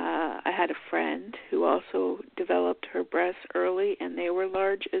 I had a friend who also developed her breasts early, and they were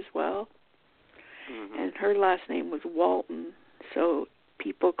large as well. And her last name was Walton, so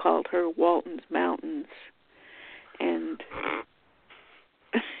people called her Walton's Mountains. And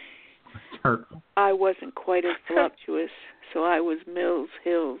I wasn't quite as voluptuous, so I was Mills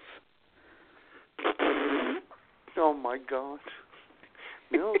Hills. Oh, my God.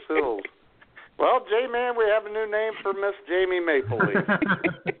 Mills Hills. Well, J-Man, we have a new name for Miss Jamie Mapleleaf.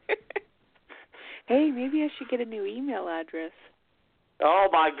 Hey, maybe I should get a new email address. Oh,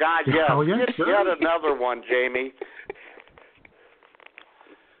 my God, yes. Oh, yeah, Get sure. yet another one, Jamie.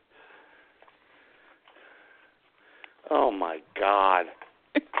 Oh, my God.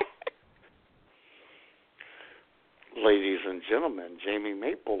 Ladies and gentlemen, Jamie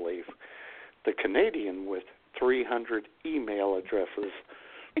Mapleleaf, the Canadian with 300 email addresses.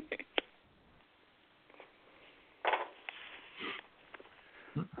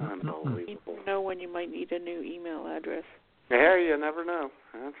 Unbelievable. You never know when you might need a new email address. Yeah, you never know.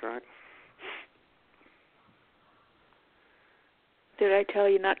 That's right. Did I tell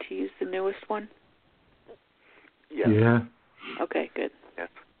you not to use the newest one? Yes. Yeah. Okay, good. Yes.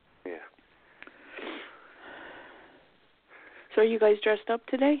 Yeah. So are you guys dressed up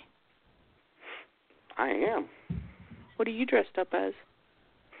today? I am. What are you dressed up as?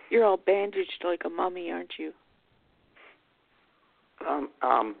 You're all bandaged like a mummy, aren't you?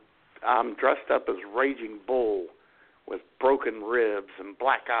 I'm dressed up as Raging Bull with broken ribs and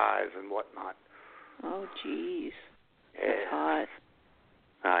black eyes and whatnot. Oh, jeez. Yeah. That's hot.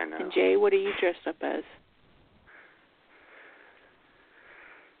 I know. And Jay, what are you dressed up as?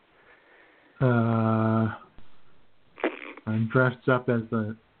 I'm dressed up as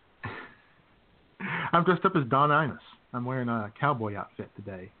Don Imus. I'm wearing a cowboy outfit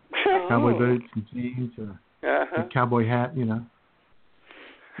today. Oh. Cowboy boots and jeans and a cowboy hat, you know.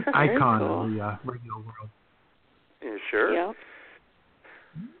 Icon cool. of the radio world. You sure? Yep.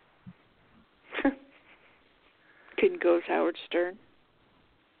 Couldn't go as Howard Stern.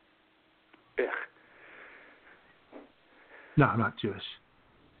 Yeah. No, I'm not Jewish.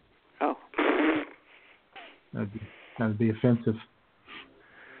 Oh. That'd be offensive.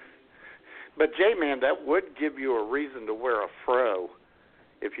 But, J-Man, that would give you a reason to wear a fro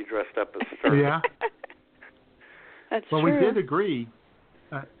if you dressed up as Stern. Yeah. That's well, true. we did agree.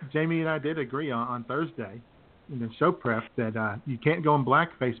 Jamie and I did agree on Thursday in the show prep that you can't go in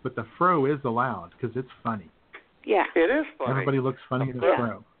blackface, but the fro is allowed because it's funny. Yeah. It is funny. Everybody looks funny in a Yeah.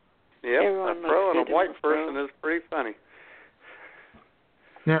 fro. Yep, Everyone a fro looks and good a white in a fro. person is pretty funny.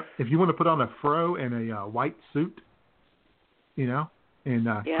 Now, if you want to put on a fro and a white suit, you know, and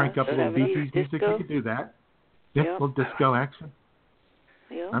crank up a little 70s Beatles music, disco. you could do that. Yep, Yep. a little disco action.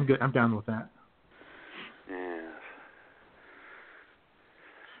 Yep. I'm good. I'm down with that. Yeah.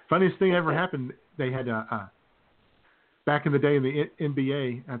 Funniest thing ever happened, they had back in the day in the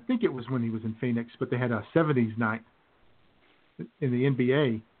NBA, I think it was when he was in Phoenix, but they had a 70s night in the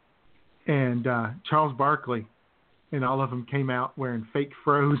NBA, and Charles Barkley and all of them came out wearing fake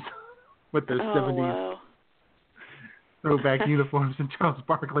fros with their 70s throwback uniforms, and Charles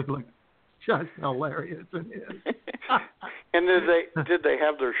Barkley looked just hilarious in his. And did they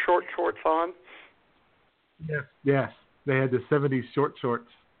have their short shorts on? Yes, they had the 70s short shorts.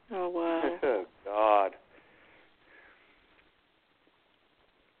 Oh, wow. Oh, God.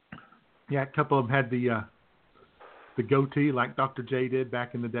 Yeah, a couple of them had the goatee like Dr. J did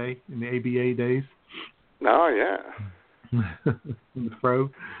back in the day, in the ABA days. Oh, yeah. In the fro.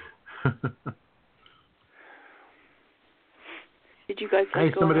 Did you guys Hey,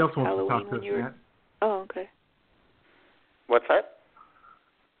 go somebody on else wants Halloween to talk to when us, you were... Matt. Oh, okay. What's that?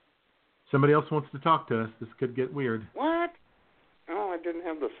 Somebody else wants to talk to us. This could get weird. What? Oh, I didn't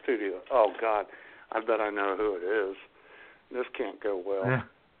have the studio. Oh, God. I bet I know who it is. This can't go well. Yeah.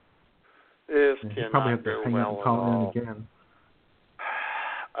 This You cannot probably have to go hang well up and at call all. in again.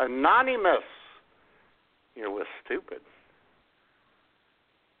 Anonymous. You're with stupid.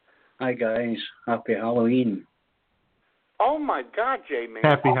 Hi, guys. Happy Halloween. Oh, my God, J-Man.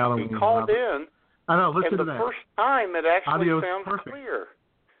 Happy You Halloween, called Robert. in, I know, listen and to the that. first time it actually Audio's sounds perfect. clear.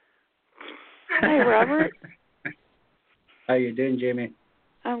 Hey, Robert. How you doing, Jamie?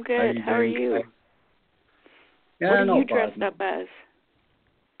 I'm good. How are you? Yeah, what are not you bad. dressed up as?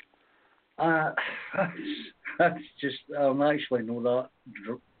 That's just, I'm actually not that,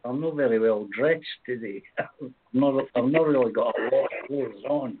 I'm not very well dressed today. I've not really got a lot of clothes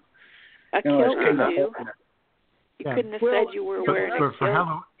on. A You know, kilt it's kind would of do. hot. You couldn't have said you were wearing a kilt. For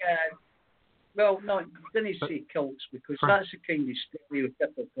Halloween. Yeah. Well, no, didn't say kilts because that's the kind of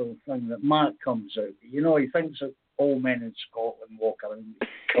stereotypical thing that Mark comes out. You know, he thinks that all men in Scotland walk around with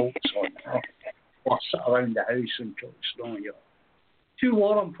kilts on, or sit around the house in kilts, don't you? Too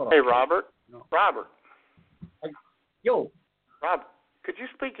warm for us. Hey, Robert. No. Robert. Yo. Robert, could you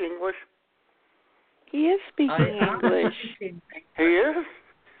speak English? He is speaking English. He is?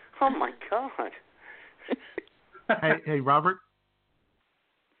 Oh, my God. Hey, Robert.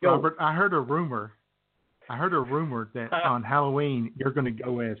 Yo. Robert, I heard a rumor I heard a rumor that on Halloween you're going to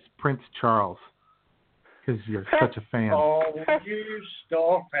go as Prince Charles because you're such a fan. Oh, you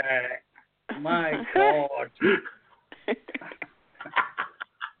stop it. My God.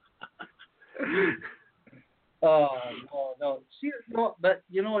 Oh, no. See, no, but,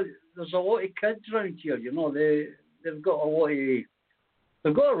 you know, there's a lot of kids around here, you know, they've got a lot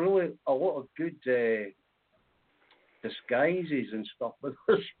of good disguises and stuff, but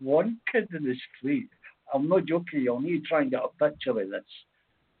there's one kid in the street, I'm not joking, you'll need to try and get a picture of this.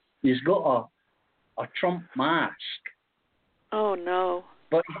 He's got a Trump mask. Oh, no.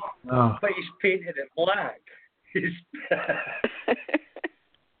 But he's painted it black. He's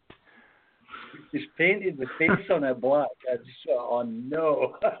painted the face on it black. I just thought, oh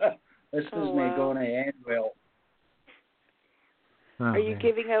no, this isn't going to end well. Are you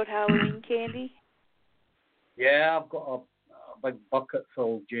giving out Halloween candy? Yeah, I've got a big bucket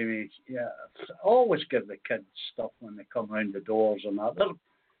full, Jamie. Yeah, I always give the kids stuff when they come round the doors and that.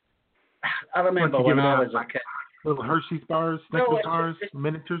 I remember when I was a kid. Little Hershey's bars, Snickers bars,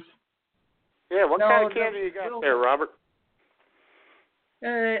 miniatures. Yeah, what kind of candy you got there, Robert?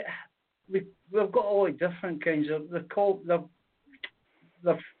 We've got all different kinds of.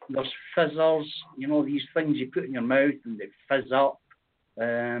 There's fizzers, you know, these things you put in your mouth and they fizz up.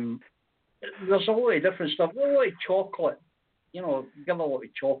 There's a lot of different stuff. There's a lot of chocolate. You know, give a lot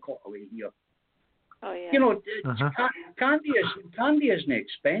of chocolate away here. Oh yeah. You know, candy isn't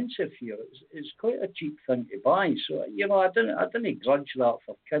expensive here. It's quite a cheap thing to buy. So you know, I didn't grudge that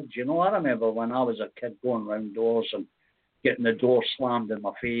for kids. You know, I remember when I was a kid going round doors and getting the door slammed in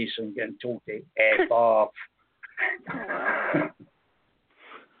my face and getting told to F off.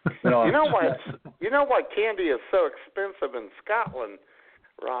 You know why candy is so expensive in Scotland,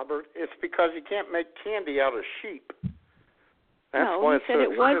 Robert? It's because you can't make candy out of sheep. That's why it's so expensive. No, he said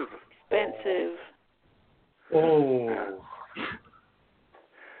it was expensive. Oh.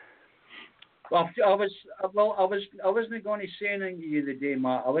 Well, I wasn't going to say anything to you today,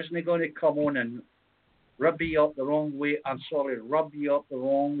 Matt. I wasn't going to come on and rub you up the wrong way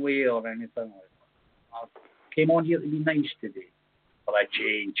or anything like that. I came on here to be nice today for a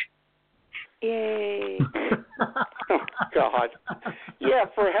change. Yay. Oh, God. Yeah,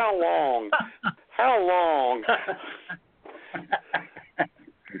 for how long? How long?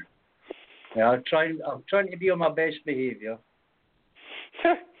 Yeah, I'm trying to be on my best behaviour.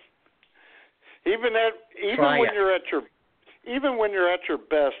 Even when you're at your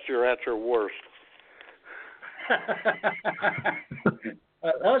best, you're at your worst.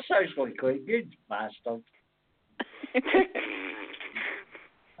 That sounds like quite good, bastard.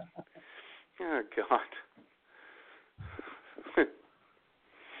 Oh God.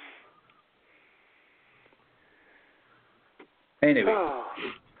 Anyway. Oh.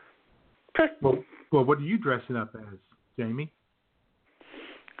 Well, what are you dressing up as, Jamie?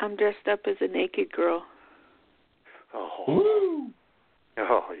 I'm dressed up as a naked girl. Oh. Ooh.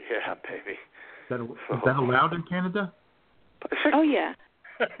 Oh yeah, baby. Is that allowed in Canada? Oh yeah.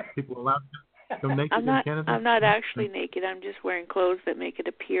 People allowed to go naked in Canada? I'm not actually naked. I'm just wearing clothes that make it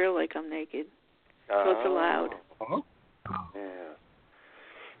appear like I'm naked. So it's allowed. Oh.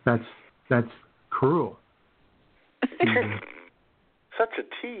 Yeah. That's cruel. Such a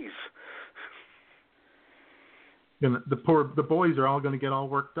tease. The boys are all going to get all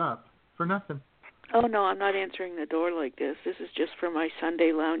worked up for nothing. Oh no, I'm not answering the door like this. This is just for my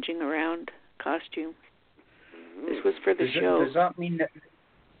Sunday lounging around costume. This was for the show. Does that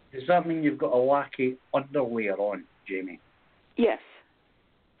mean you've got a wacky underwear on, Jamie? Yes.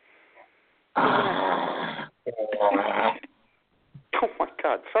 Oh my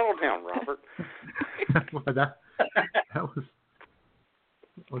God! Settle down, Robert. Well, that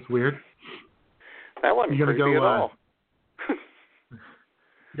was weird. That wasn't creepy at all.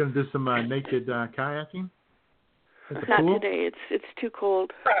 You're gonna do some naked kayaking? Not pool? Today. It's too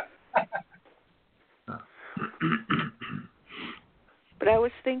cold. But I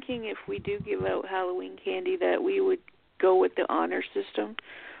was thinking if we do give out Halloween candy that we would go with the honor system.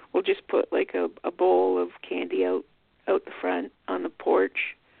 We'll just put like a bowl of candy out the front on the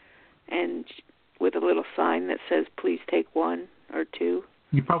porch, and with a little sign that says "Please take one or two."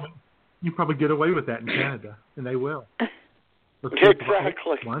 You probably get away with that in Canada, and they will.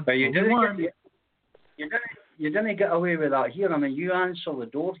 Exactly. But you didn't get away with that here. I mean, you answer the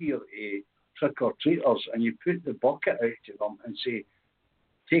door here to trick or treaters, and you put the bucket out to them and say,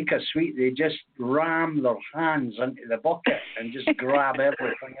 "Take a sweet." They just ram their hands into the bucket and just grab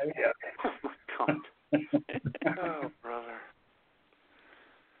everything out of it. Oh my God. Oh brother.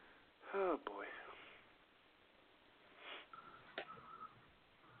 Oh boy.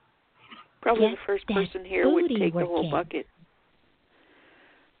 probably the first person here would take the whole bucket.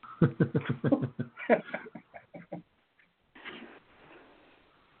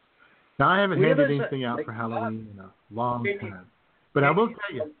 Now, I haven't handed anything out for Halloween in a long time. But I will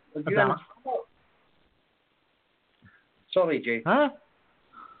tell you about... Sorry, Jay. Huh?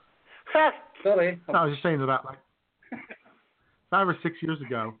 Sorry. No, I was just saying about 5 or 6 years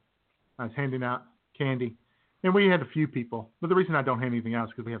ago, I was handing out candy. And we had a few people. But the reason I don't hand anything out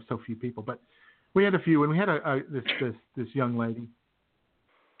is because we have so few people. But we had a few. And we had this young lady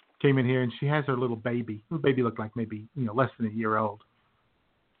came in here, and she has her little baby. The baby looked like maybe less than a year old.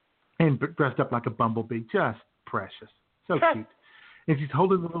 And dressed up like a bumblebee. Just precious. So cute. And she's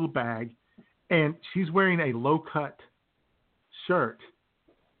holding a little bag. And she's wearing a low-cut shirt.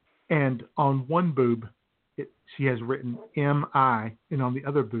 And on one boob, she has written M.I. And on the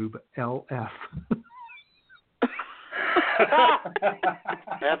other boob, L.F.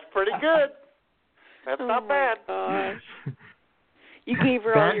 That's pretty good. That's not bad. Gosh. You gave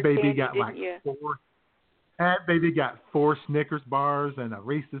her all your candy, didn't you? That baby got 4 Snickers bars and a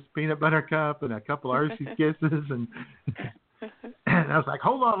Reese's peanut butter cup and a couple of Hershey's Kisses. And I was like,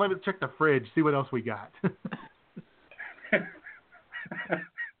 hold on, let me check the fridge, see what else we got.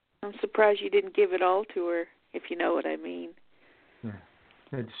 I'm surprised you didn't give it all to her, if you know what I mean. Yeah.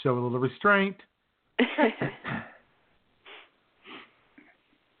 I had to show a little restraint. That's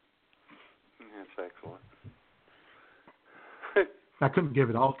excellent. I couldn't give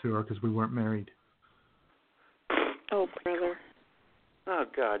it all to her because we weren't married. Oh, brother. Oh,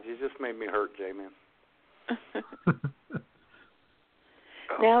 God, you just made me hurt, J-Man.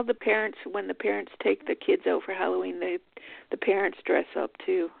 Now when the parents take the kids out for Halloween, the parents dress up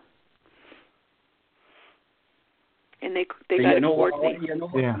too. And they got to coordinate.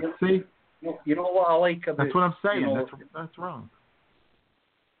 See? You know what I like about... That's what I'm saying. That's wrong.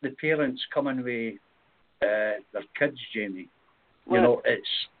 The parents coming with their kids, Jamie. What?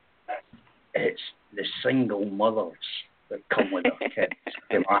 It's the single mothers that come with their kids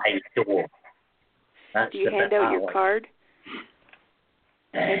to my door. That's Do you hand out your card?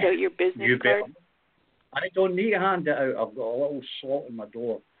 Hand out your business card? I don't need to hand it out. I've got a little slot in my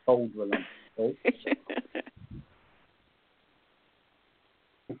door filled with them.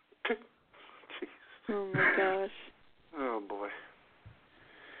 Oh my gosh. Oh boy.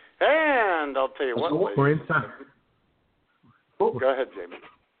 And I'll tell you what. We're inside. Oh, go ahead, Jamie.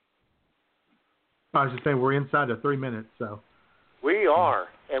 I was just saying we're inside of 3 minutes, so. We are,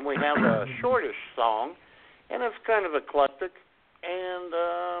 and we have a shortish song, and it's kind of eclectic, and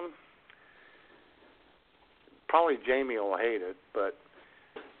probably Jamie will hate it, but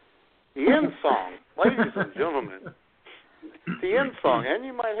the end song, ladies and gentlemen, the end song, and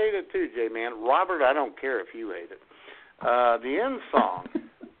you might hate it too, J-Man. Robert, I don't care if you hate it. The end song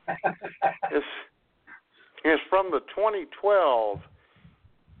is from the 2012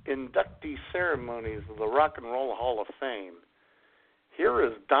 inductee ceremonies of the Rock and Roll Hall of Fame. Here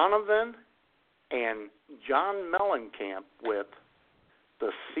is Donovan and John Mellencamp with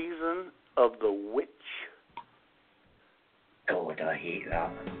The Season of the Witch. God, I hate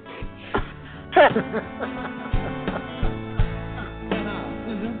that.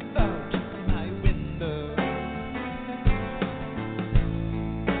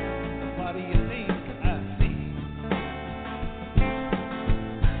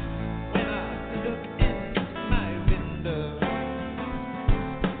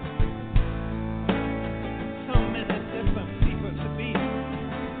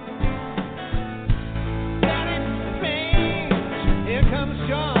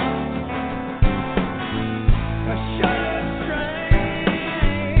 Shut up, strange.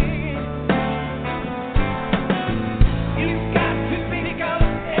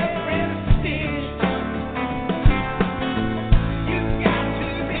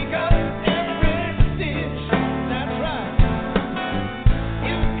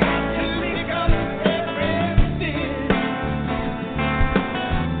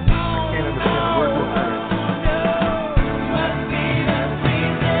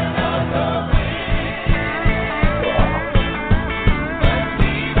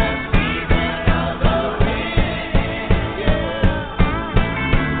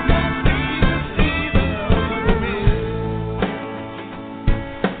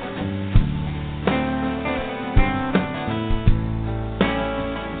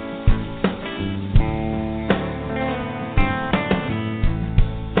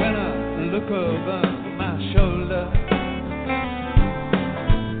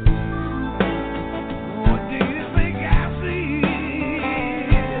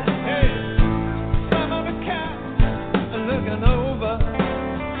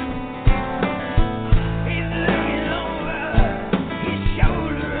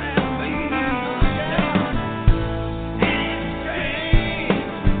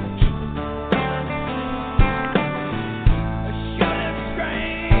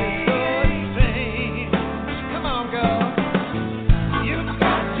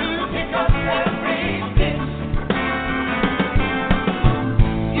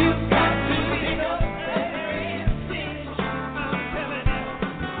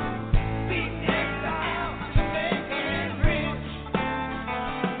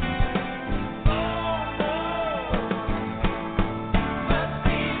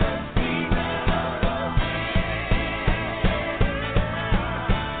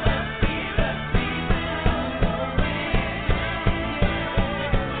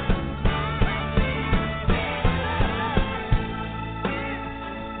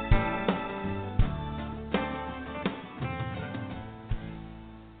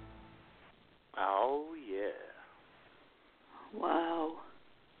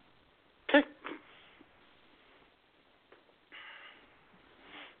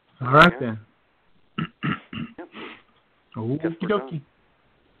 All right, then. Okie dokie.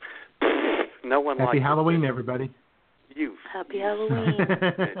 No one Happy likes Halloween, everybody. You. Happy Halloween.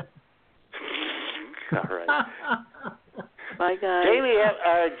 All right. Bye, guys.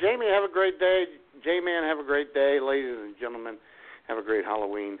 Jamie, have a great day. J-Man, have a great day. Ladies and gentlemen, have a great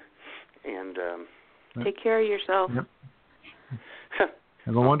Halloween. And take care of yourself. Yep.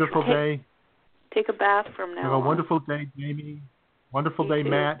 Have a wonderful day. Take a bath from now on. Have a wonderful day, Jamie. Wonderful day,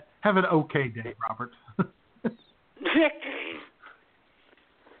 Matt. Have an okay day, Robert.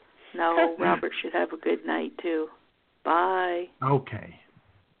 No, Robert should have a good night, too. Bye. Okay.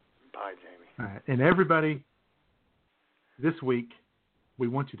 Bye, Jamie. All right. And everybody, this week, we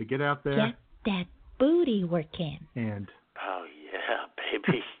want you to get out there. Get that booty working. And. Oh, yeah,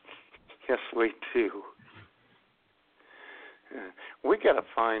 baby. Yes, we do. We got to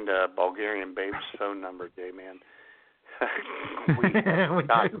find Bulgarian Babe's phone number, J-Man. We do.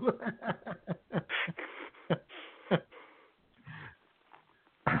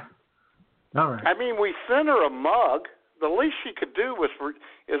 All right. I mean, we sent her a mug. The least she could do was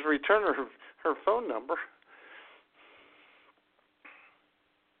return her phone number.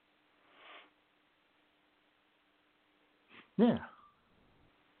 Yeah.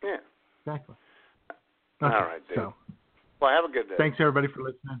 Yeah. Exactly. Okay, all right, dude. So, well, have a good day. Thanks everybody for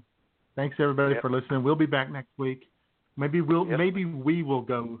listening. For listening. We'll be back next week. Maybe we will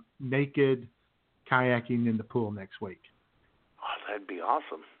go naked kayaking in the pool next week. Oh, that'd be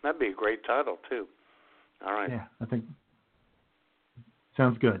awesome. That'd be a great title too. All right. Yeah, I think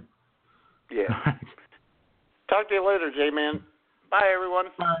sounds good. Yeah. Talk to you later, J-Man. Bye, everyone.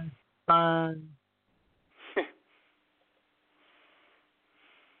 Bye. Bye.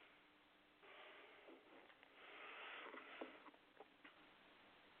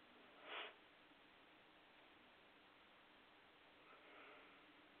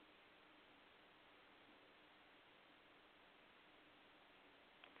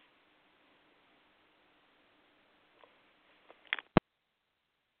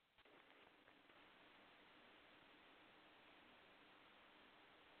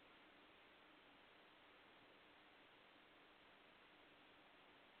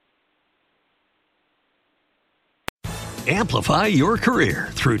 Amplify your career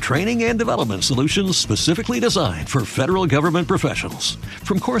through training and development solutions specifically designed for federal government professionals.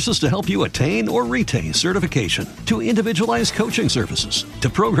 From courses to help you attain or retain certification, to individualized coaching services,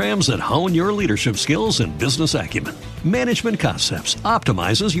 to programs that hone your leadership skills and business acumen, Management Concepts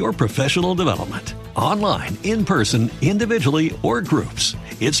optimizes your professional development. Online, in person, individually, or groups,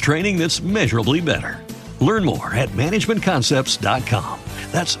 it's training that's measurably better. Learn more at managementconcepts.com.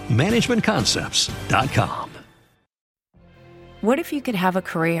 That's managementconcepts.com. What if you could have a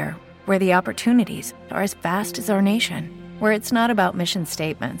career where the opportunities are as vast as our nation, where it's not about mission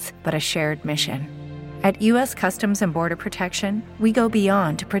statements, but a shared mission? At U.S. Customs and Border Protection, we go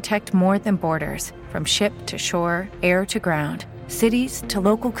beyond to protect more than borders. From ship to shore, air to ground, cities to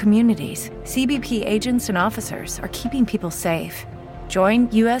local communities, CBP agents and officers are keeping people safe. Join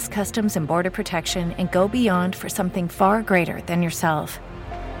U.S. Customs and Border Protection and go beyond for something far greater than yourself.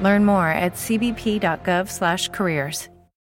 Learn more at cbp.gov/careers.